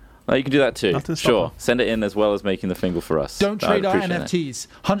of it. You can do that too. Sure. Send it in as well as making the Fingal for us. Don't trade our NFTs.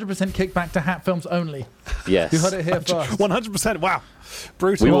 100% kickback to Hat Films only. Yes. You heard it here first. 100%. Wow.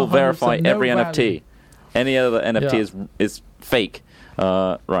 Brutal. We will verify every NFT. Any other NFT is fake.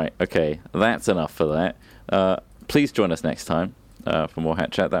 Right, okay, that's enough for that. Please join us next time for more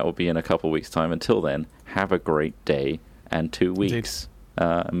Hat Chat. That will be in a couple of weeks' time. Until then, have a great day and 2 weeks.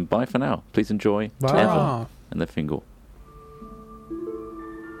 And bye for now. Please enjoy Evan and the Fingal.